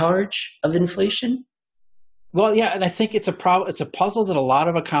in charge of inflation? Well, yeah, and I think it's a puzzle that a lot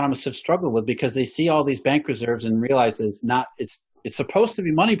of economists have struggled with because they see all these bank reserves and realize that it's supposed to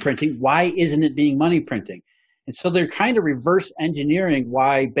be money printing. Why isn't it being money printing? And so they're kind of reverse engineering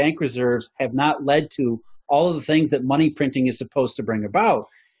why bank reserves have not led to all of the things that money printing is supposed to bring about.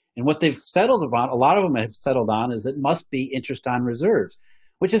 And what they've settled upon, a lot of them have settled on, is it must be interest on reserves,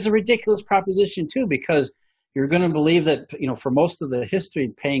 which is a ridiculous proposition too, because you're going to believe that, for most of the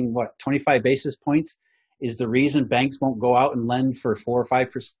history, paying 25 basis points is the reason banks won't go out and lend for 4 or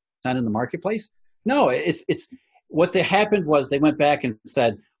 5% in the marketplace. No, it's what happened was they went back and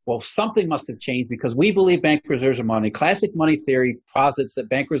said, well, something must have changed because we believe bank reserves are money. Classic money theory posits that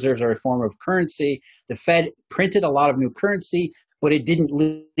bank reserves are a form of currency. The Fed printed a lot of new currency, but it didn't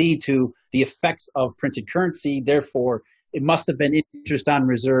lead to the effects of printed currency. Therefore, it must have been interest on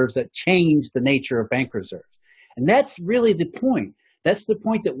reserves that changed the nature of bank reserves. And that's really the point. That's the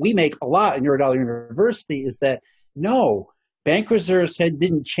point that we make a lot in Eurodollar University, is that no, bank reserves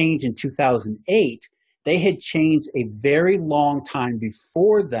didn't change in 2008. They had changed a very long time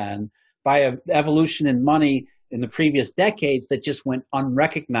before then by an evolution in money in the previous decades that just went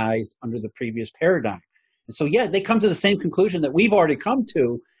unrecognized under the previous paradigm. And so, yeah, they come to the same conclusion that we've already come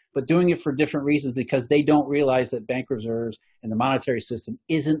to, but doing it for different reasons because they don't realize that bank reserves and the monetary system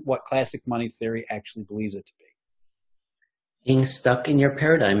isn't what classic money theory actually believes it to be. Being stuck in your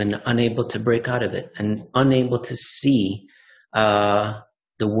paradigm and unable to break out of it and unable to see the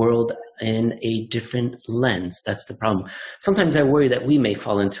world in a different lens. That's the problem. Sometimes I worry that we may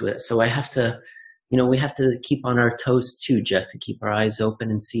fall into it. So I have to, we have to keep on our toes too, Jeff, to keep our eyes open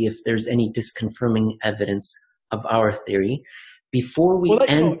and see if there's any disconfirming evidence of our theory. Before we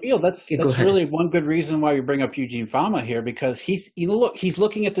end, that's really one good reason why we bring up Eugene Fama here, because he's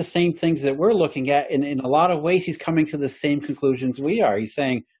looking at the same things that we're looking at, and in a lot of ways he's coming to the same conclusions we are. He's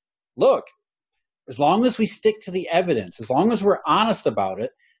saying, look, as long as we stick to the evidence, as long as we're honest about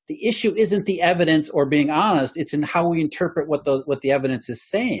it, the issue isn't the evidence or being honest, it's in how we interpret what the evidence is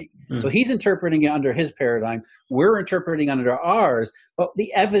saying. So he's interpreting it under his paradigm, we're interpreting under ours, but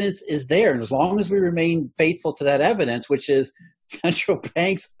the evidence is there. And as long as we remain faithful to that evidence, which is central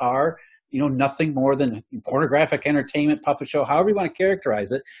banks are, nothing more than pornographic entertainment, puppet show, however you want to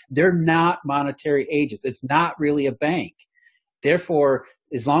characterize it, they're not monetary agents. It's not really a bank. Therefore,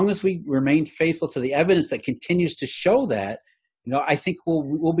 as long as we remain faithful to the evidence that continues to show that, I think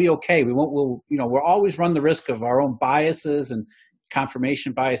we'll be okay. We'll always run the risk of our own biases, and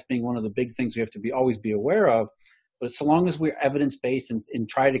confirmation bias being one of the big things we have to always be aware of. But so long as we're evidence-based and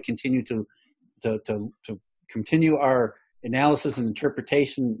try to continue to continue our analysis and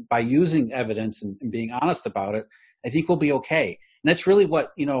interpretation by using evidence and being honest about it, I think we'll be okay. And that's really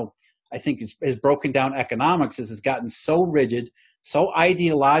what, I think has broken down economics, is it's gotten so rigid, so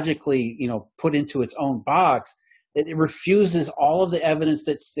ideologically, put into its own box, that it refuses all of the evidence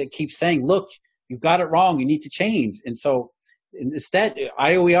that keeps saying, look, you've got it wrong, you need to change. And so instead,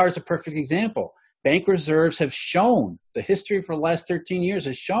 IOER is a perfect example. Bank reserves have shown, the history for the last 13 years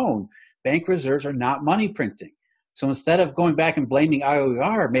has shown, bank reserves are not money printing. So instead of going back and blaming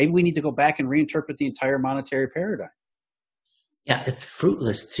IOER, maybe we need to go back and reinterpret the entire monetary paradigm. Yeah, it's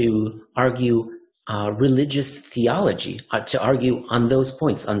fruitless to argue religious theology, to argue on those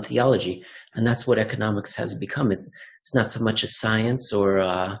points, on theology. And that's what economics has become. It's not so much a science or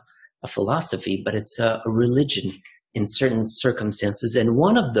a philosophy, but it's a religion in certain circumstances. And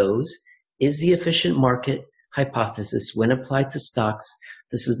one of those is the efficient market hypothesis when applied to stocks.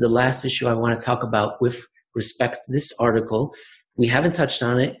 This is the last issue I want to talk about with respect to this article. We haven't touched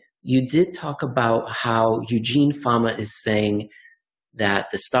on it. You did talk about how Eugene Fama is saying that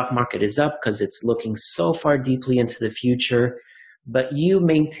the stock market is up because it's looking so far deeply into the future, but you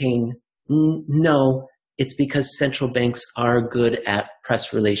maintain no, it's because central banks are good at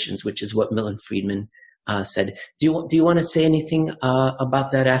press relations, which is what Milton Friedman said. Do you want to say anything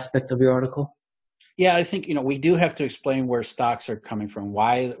about that aspect of your article? Yeah, I think, we do have to explain where stocks are coming from.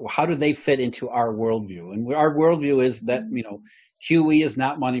 How do they fit into our worldview? And our worldview is that, QE is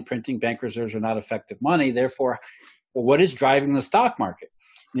not money printing, bank reserves are not effective money. Therefore, what is driving the stock market?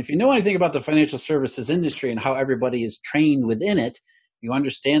 And if you know anything about the financial services industry and how everybody is trained within it, you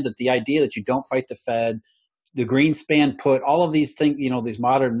understand that the idea that you don't fight the Fed, the Greenspan put, all of these things, these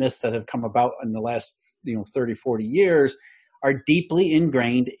modern myths that have come about in the last, 30, 40 years are deeply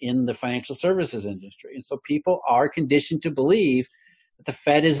ingrained in the financial services industry. And so people are conditioned to believe that the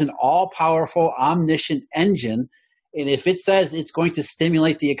Fed is an all-powerful, omniscient engine. And if it says it's going to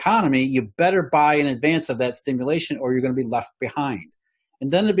stimulate the economy, you better buy in advance of that stimulation or you're going to be left behind.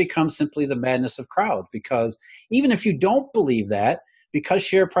 And then it becomes simply the madness of crowds, because even if you don't believe that, because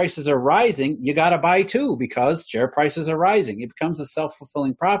share prices are rising, you got to buy too, because share prices are rising. It becomes a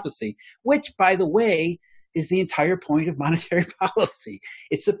self-fulfilling prophecy, which, by the way, is the entire point of monetary policy.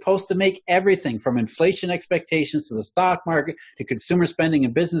 It's supposed to make everything from inflation expectations to the stock market to consumer spending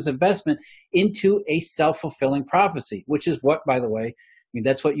and business investment into a self-fulfilling prophecy, which is what, by the way,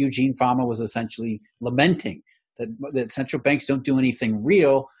 that's what Eugene Fama was essentially lamenting, that central banks don't do anything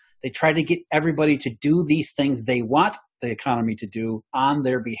real. They try to get everybody to do these things they want the economy to do on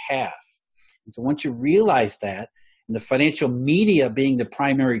their behalf. And so once you realize that, and the financial media being the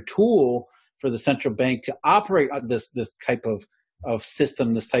primary tool for the central bank to operate this type of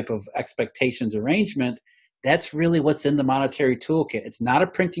system, this type of expectations arrangement, that's really what's in the monetary toolkit. It's not a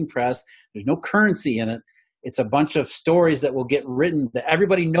printing press. There's no currency in it. It's a bunch of stories that will get written, that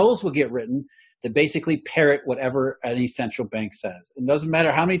everybody knows will get written, that basically parrot whatever any central bank says. It doesn't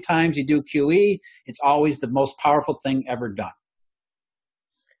matter how many times you do QE, it's always the most powerful thing ever done.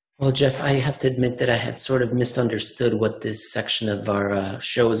 Well, Jeff, I have to admit that I had sort of misunderstood what this section of our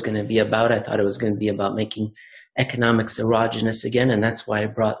show was going to be about. I thought it was going to be about making economics erogenous again, and that's why I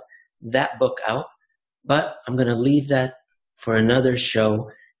brought that book out. But I'm going to leave that for another show,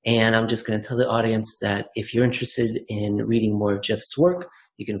 and I'm just going to tell the audience that if you're interested in reading more of Jeff's work,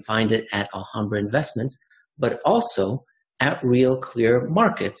 you can find it at Alhambra Investments, but also at Real Clear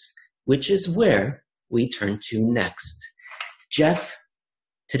Markets, which is where we turn to next. Jeff,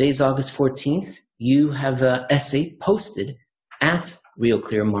 today's August 14th. You have an essay posted at Real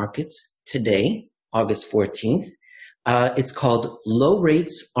Clear Markets today, August 14th. It's called Low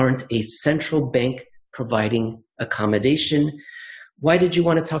Rates Aren't a Central Bank Providing Accommodation. Why did you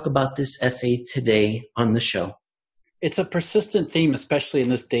want to talk about this essay today on the show? It's a persistent theme, especially in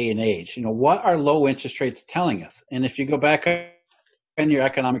this day and age. What are low interest rates telling us? And if you go back in your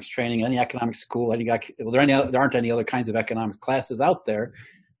economics training, any economic school, there aren't any other kinds of economics classes out there.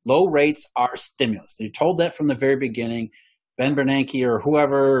 Low rates are stimulus. You're told that from the very beginning. Ben Bernanke or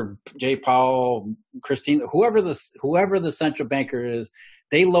whoever, Jay Powell, Christine, whoever the central banker is,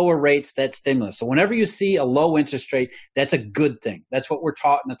 they lower rates, that's stimulus. So whenever you see a low interest rate, that's a good thing. That's what we're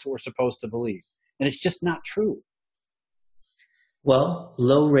taught and that's what we're supposed to believe. And it's just not true. Well,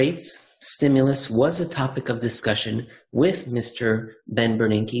 low rates, stimulus was a topic of discussion with Mr. Ben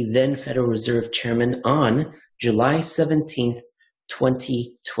Bernanke, then Federal Reserve Chairman, on July 17th,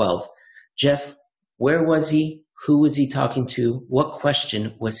 2012. Jeff, where was he? Who was he talking to? What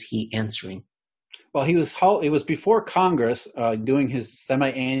question was he answering? Well, it was before Congress doing his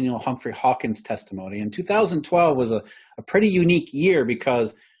semi-annual Humphrey Hawkins testimony. And 2012 was a pretty unique year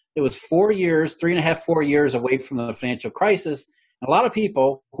because it was 4 years, 4 years away from the financial crisis. And a lot of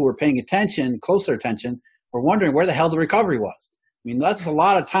people who were paying closer attention, were wondering where the hell the recovery was. I mean, that's a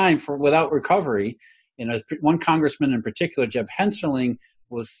lot of time without recovery. One congressman in particular, Jeb Hensarling,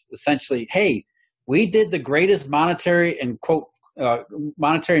 was essentially, hey, we did the greatest monetary and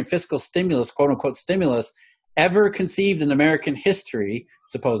fiscal stimulus, quote unquote stimulus, ever conceived in American history,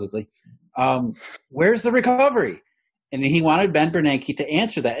 supposedly. Where's the recovery? And he wanted Ben Bernanke to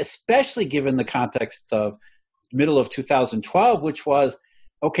answer that, especially given the context of middle of 2012, which was,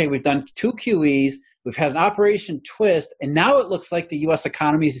 okay, we've done 2 QEs, we've had an Operation Twist, and now it looks like the U.S.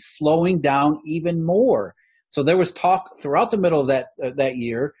 economy is slowing down even more. So there was talk throughout the middle of that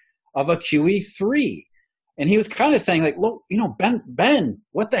year of a QE3. And he was kind of saying, like, look, Ben,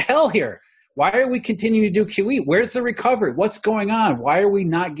 what the hell here? Why are we continuing to do QE? Where's the recovery? What's going on? Why are we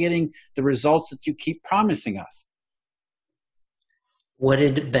not getting the results that you keep promising us? What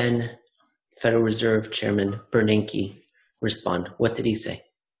did Federal Reserve Chairman Bernanke respond? What did he say?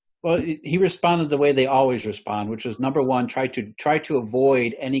 Well, he responded the way they always respond, which was, number one, try to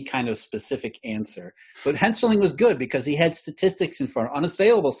avoid any kind of specific answer. But Hensarling was good because he had statistics in front,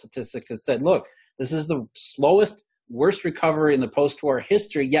 unassailable statistics that said, look, this is the slowest, worst recovery in the post-war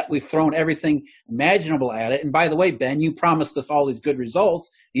history, yet we've thrown everything imaginable at it. And by the way, Ben, you promised us all these good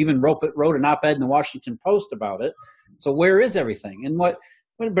results. You even wrote an op-ed in the Washington Post about it. So where is everything? And what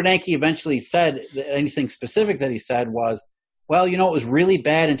Bernanke eventually said, anything specific that he said was, well, it was really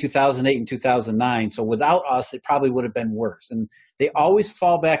bad in 2008 and 2009. So without us, it probably would have been worse. And they always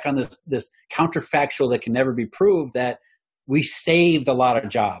fall back on this counterfactual that can never be proved, that we saved a lot of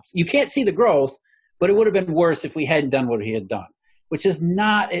jobs. You can't see the growth, but it would have been worse if we hadn't done what he had done, which is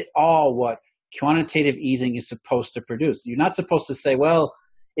not at all what quantitative easing is supposed to produce. You're not supposed to say, well,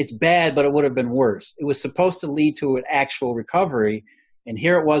 it's bad, but it would have been worse. It was supposed to lead to an actual recovery. And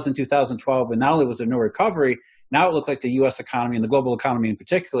here it was in 2012, and not only was there no recovery, now it looked like the U.S. economy and the global economy in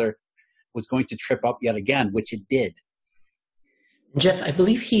particular was going to trip up yet again, which it did. Jeff, I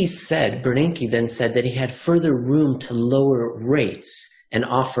believe Bernanke then said that he had further room to lower rates and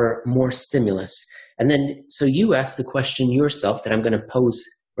offer more stimulus. And then, so you asked the question yourself that I'm going to pose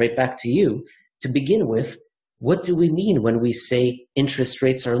right back to you. To begin with, what do we mean when we say interest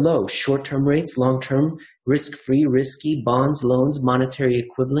rates are low? Short-term rates, long-term, risk-free, risky, bonds, loans, monetary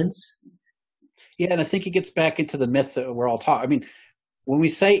equivalents? Yeah, and I think it gets back into the myth that we're all taught. I mean, when we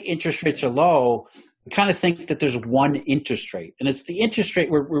say interest rates are low, we kind of think that there's one interest rate. And it's the interest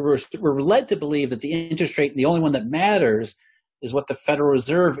rate, we're led to believe that the interest rate, the only one that matters, is what the Federal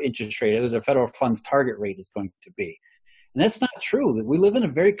Reserve interest rate, or the federal funds target rate, is going to be. And that's not true. We live in a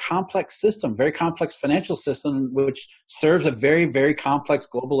very complex system, very complex financial system, which serves a very, very complex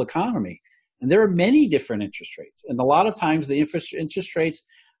global economy. And there are many different interest rates. And a lot of times the interest rates,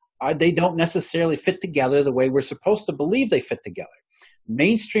 they don't necessarily fit together the way we're supposed to believe they fit together.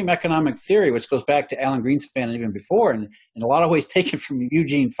 Mainstream economic theory, which goes back to Alan Greenspan and even before, and in a lot of ways taken from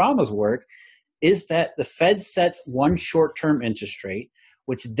Eugene Fama's work, is that the Fed sets one short-term interest rate.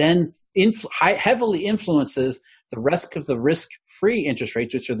 which then heavily influences the rest of the risk-free interest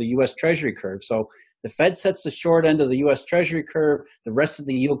rates, which are the U.S. Treasury curve. So the Fed sets the short end of the U.S. Treasury curve. The rest of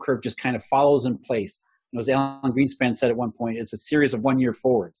the yield curve just kind of follows in place. As Alan Greenspan said at one point, it's a series of one-year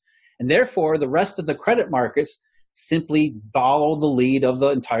forwards. And therefore, the rest of the credit markets simply follow the lead of the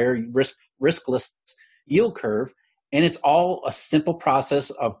entire riskless yield curve. And it's all a simple process,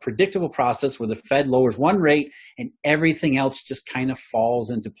 a predictable process where the Fed lowers one rate and everything else just kind of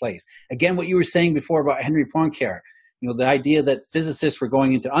falls into place. Again, what you were saying before about Henry Poincaré, the idea that physicists were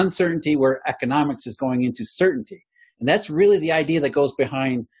going into uncertainty where economics is going into certainty. And that's really the idea that goes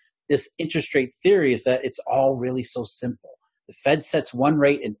behind this interest rate theory, is that it's all really so simple. The Fed sets one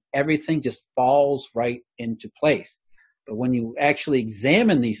rate and everything just falls right into place. But when you actually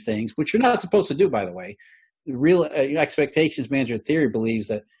examine these things, which you're not supposed to do, by the way, the real expectations manager theory believes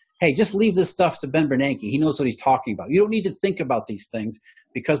that, hey, just leave this stuff to Ben Bernanke. He knows what he's talking about. You don't need to think about these things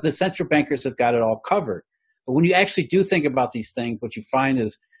because the central bankers have got it all covered. But when you actually do think about these things, what you find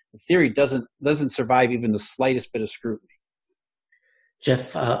is the theory doesn't survive even the slightest bit of scrutiny.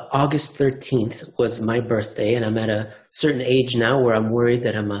 Jeff, August 13th was my birthday, and I'm at a certain age now where I'm worried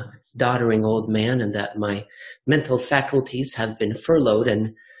that I'm a doddering old man and that my mental faculties have been furloughed.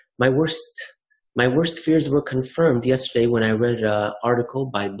 And my worst fears were confirmed yesterday when I read an article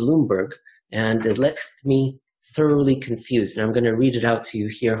by Bloomberg, and it left me thoroughly confused. And I'm going to read it out to you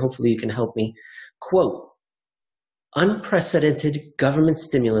here. Hopefully you can help me. Quote, unprecedented government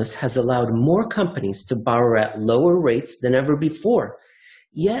stimulus has allowed more companies to borrow at lower rates than ever before.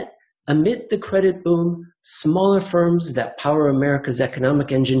 Yet, amid the credit boom, smaller firms that power America's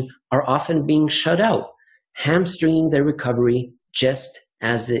economic engine are often being shut out, hamstringing their recovery just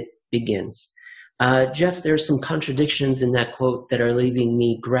as it begins. Jeff, there are some contradictions in that quote that are leaving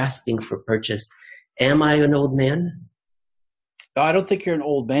me grasping for purchase. Am I an old man? No, I don't think you're an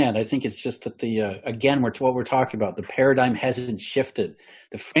old man. I think it's just that again, what we're talking about, the paradigm hasn't shifted.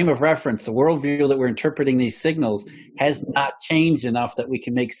 The frame of reference, the worldview that we're interpreting these signals has not changed enough that we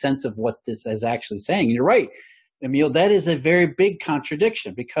can make sense of what this is actually saying. And you're right, Emil, that is a very big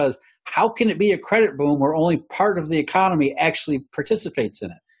contradiction, because how can it be a credit boom where only part of the economy actually participates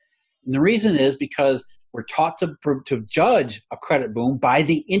in it? And the reason is because we're taught to judge a credit boom by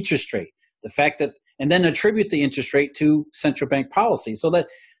the interest rate, the fact that, and then attribute the interest rate to central bank policy. So that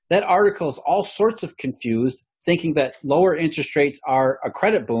article is all sorts of confused, thinking that lower interest rates are a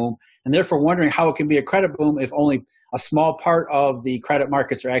credit boom, and therefore wondering how it can be a credit boom if only a small part of the credit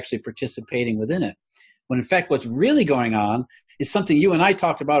markets are actually participating within it. When in fact what's really going on is something you and I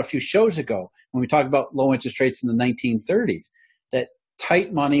talked about a few shows ago when we talked about low interest rates in the 1930s, that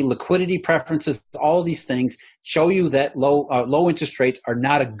tight money, liquidity preferences, all these things show you that low interest rates are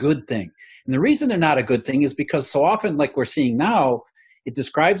not a good thing. And the reason they're not a good thing is because so often, like we're seeing now, it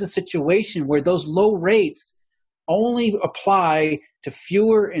describes a situation where those low rates only apply to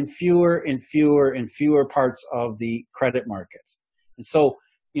fewer and fewer and fewer and fewer parts of the credit markets. And so,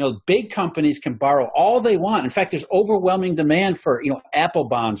 big companies can borrow all they want. In fact, there's overwhelming demand for, Apple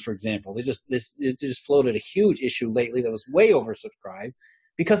bonds, for example. They just floated a huge issue lately that was way oversubscribed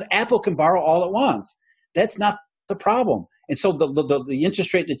because Apple can borrow all it wants. That's not the problem. And so the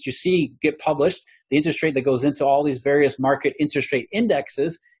interest rate that you see get published, the interest rate that goes into all these various market interest rate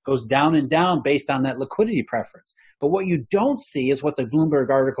indexes goes down and down based on that liquidity preference. But what you don't see is what the Bloomberg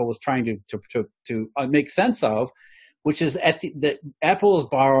article was trying to make sense of, which is that Apple is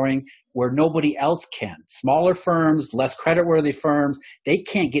borrowing where nobody else can. Smaller firms, less creditworthy firms, they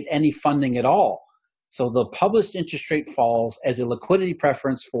can't get any funding at all. So the published interest rate falls as a liquidity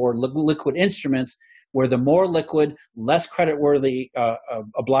preference for liquid instruments, where the more liquid, less creditworthy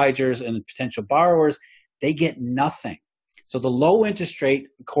obligors and potential borrowers, they get nothing. So the low interest rate,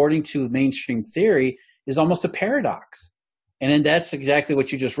 according to mainstream theory, is almost a paradox. And then that's exactly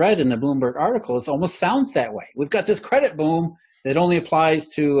what you just read in the Bloomberg article. It almost sounds that way. We've got this credit boom that only applies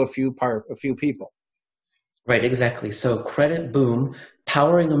to a few people. Right, exactly. So credit boom,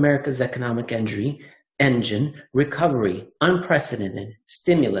 powering America's economic engine, recovery, unprecedented,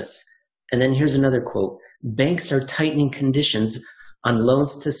 stimulus. And then here's another quote. Banks are tightening conditions on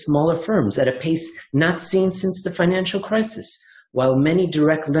loans to smaller firms at a pace not seen since the financial crisis, while many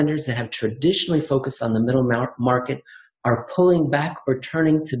direct lenders that have traditionally focused on the middle market are pulling back or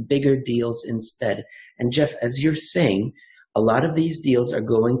turning to bigger deals instead. And Jeff, as you're saying, a lot of these deals are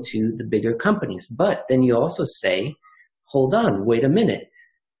going to the bigger companies. But then you also say, hold on, wait a minute.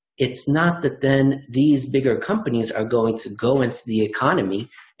 It's not that then these bigger companies are going to go into the economy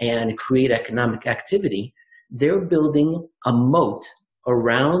and create economic activity. They're building a moat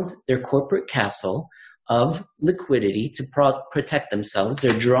around their corporate castle of liquidity to protect themselves.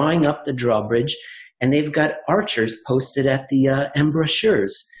 They're drawing up the drawbridge, and they've got archers posted at the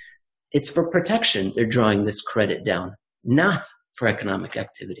embouchures. It's for protection. They're drawing this credit down, not for economic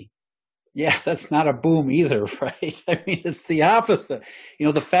activity. Yeah, that's not a boom either, right? I mean, it's the opposite.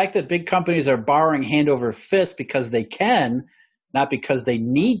 The fact that big companies are borrowing hand over fist because they can, not because they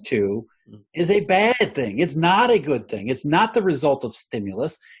need to, is a bad thing. It's not a good thing. It's not the result of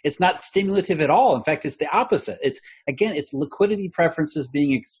stimulus. It's not stimulative at all. In fact, it's the opposite. It's liquidity preferences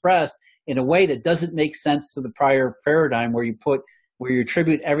being expressed in a way that doesn't make sense to the prior paradigm where you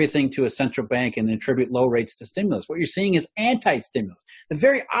attribute everything to a central bank and attribute low rates to stimulus. What you're seeing is anti-stimulus, the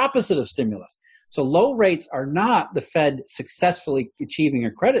very opposite of stimulus. So low rates are not the Fed successfully achieving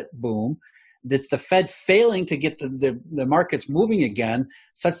a credit boom. It's the Fed failing to get the markets moving again,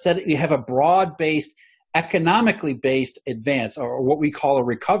 such that you have a broad-based, economically based advance, or what we call a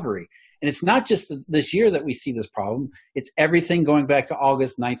recovery. And it's not just this year that we see this problem. It's everything going back to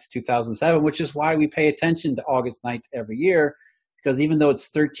August 9th, 2007, which is why we pay attention to August 9th every year. Because even though it's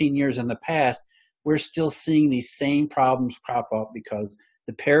 13 years in the past, we're still seeing these same problems crop up because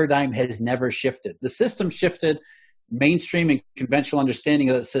the paradigm has never shifted. The system shifted. Mainstream and conventional understanding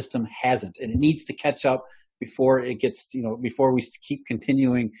of the system hasn't. And it needs to catch up before it gets, before we keep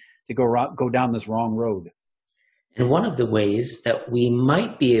continuing to go down this wrong road. And one of the ways that we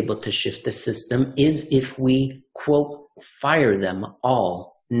might be able to shift the system is if we, quote, fire them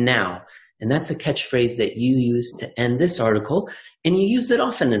all now. And that's a catchphrase that you use to end this article, and you use it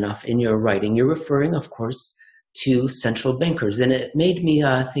often enough in your writing. You're referring, of course, to central bankers. And it made me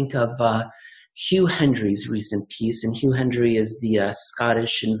think of Hugh Hendry's recent piece. And Hugh Hendry is the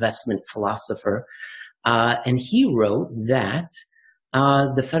Scottish investment philosopher. And he wrote that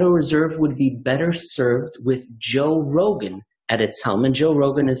the Federal Reserve would be better served with Joe Rogan at its helm. And Joe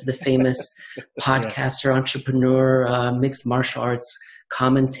Rogan is the famous podcaster, entrepreneur, mixed martial arts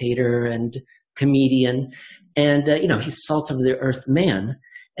commentator and comedian. And, he's salt of the earth man.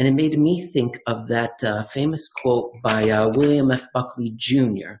 And it made me think of that famous quote by William F. Buckley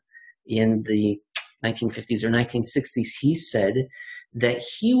Jr. in the 1950s or 1960s. He said that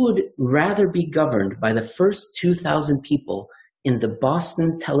he would rather be governed by the first 2,000 people in the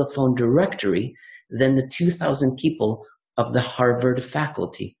Boston telephone directory than the 2,000 people of the Harvard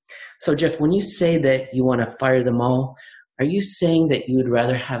faculty. So, Jeff, when you say that you want to fire them all, are you saying that you would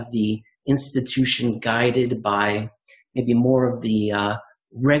rather have the institution guided by maybe more of the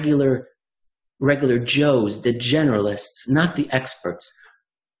regular Joes, the generalists, not the experts?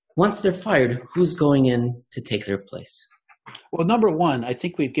 Once they're fired, who's going in to take their place? Well, number one, I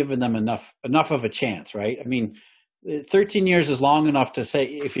think we've given them enough of a chance, right? I mean, 13 years is long enough to say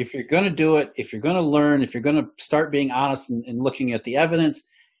if you're going to do it, if you're going to learn, if you're going to start being honest and looking at the evidence,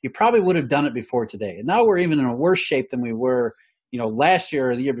 you probably would have done it before today. And now we're even in a worse shape than we were, last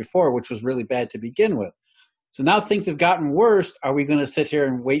year or the year before, which was really bad to begin with. So now things have gotten worse. Are we going to sit here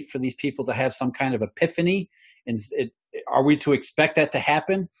and wait for these people to have some kind of epiphany? And are we to expect that to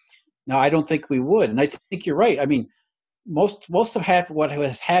happen? No, I don't think we would. And I think you're right. I mean, most of what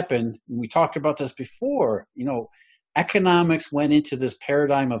has happened, we talked about this before, economics went into this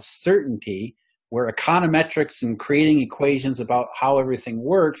paradigm of certainty where econometrics and creating equations about how everything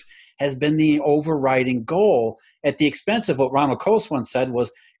works has been the overriding goal at the expense of what Ronald Coase once said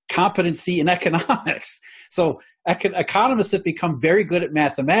was competency in economics. So economists have become very good at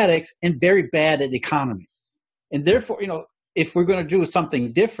mathematics and very bad at economy. And therefore, if we're going to do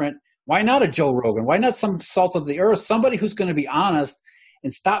something different, why not a Joe Rogan? Why not some salt of the earth, somebody who's going to be honest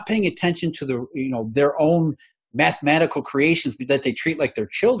and stop paying attention to their own mathematical creations that they treat like their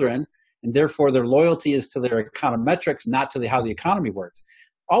children, and therefore their loyalty is to their econometrics, not to how the economy works.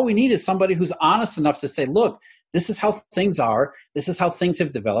 All we need is somebody who's honest enough to say, look, this is how things are. This is how things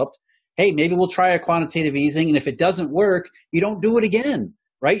have developed. Hey, maybe we'll try a quantitative easing, and if it doesn't work, you don't do it again,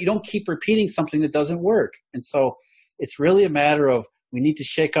 right? You don't keep repeating something that doesn't work. And so it's really a matter of we need to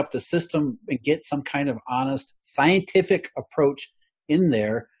shake up the system and get some kind of honest scientific approach in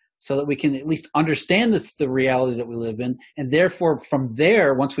there so that we can at least understand the reality that we live in. And therefore, from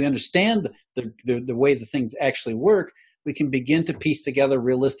there, once we understand the way the things actually work, we can begin to piece together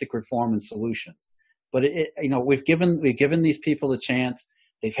realistic reform and solutions. But we've given these people a chance.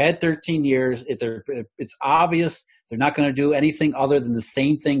 They've had 13 years. It's obvious they're not going to do anything other than the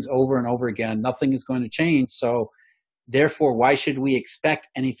same things over and over again. Nothing is going to change. So therefore, why should we expect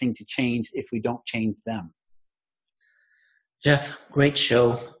anything to change if we don't change them? Jeff, great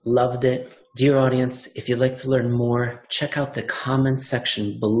show. Loved it. Dear audience, if you'd like to learn more, check out the comments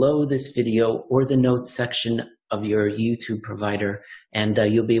section below this video or the notes section of your YouTube provider, and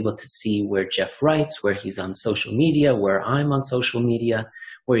you'll be able to see where Jeff writes, where he's on social media, where I'm on social media,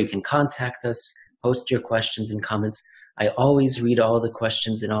 where you can contact us, post your questions and comments. I always read all the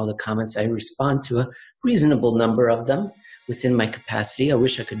questions and all the comments. I respond to a reasonable number of them within my capacity. I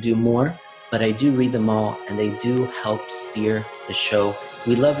wish I could do more, but I do read them all, and they do help steer the show.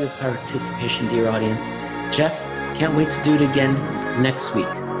 We love your participation, dear audience. Jeff, can't wait to do it again next week.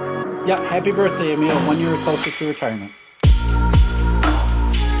 Yeah, happy birthday, Emil. 1 year closer to retirement.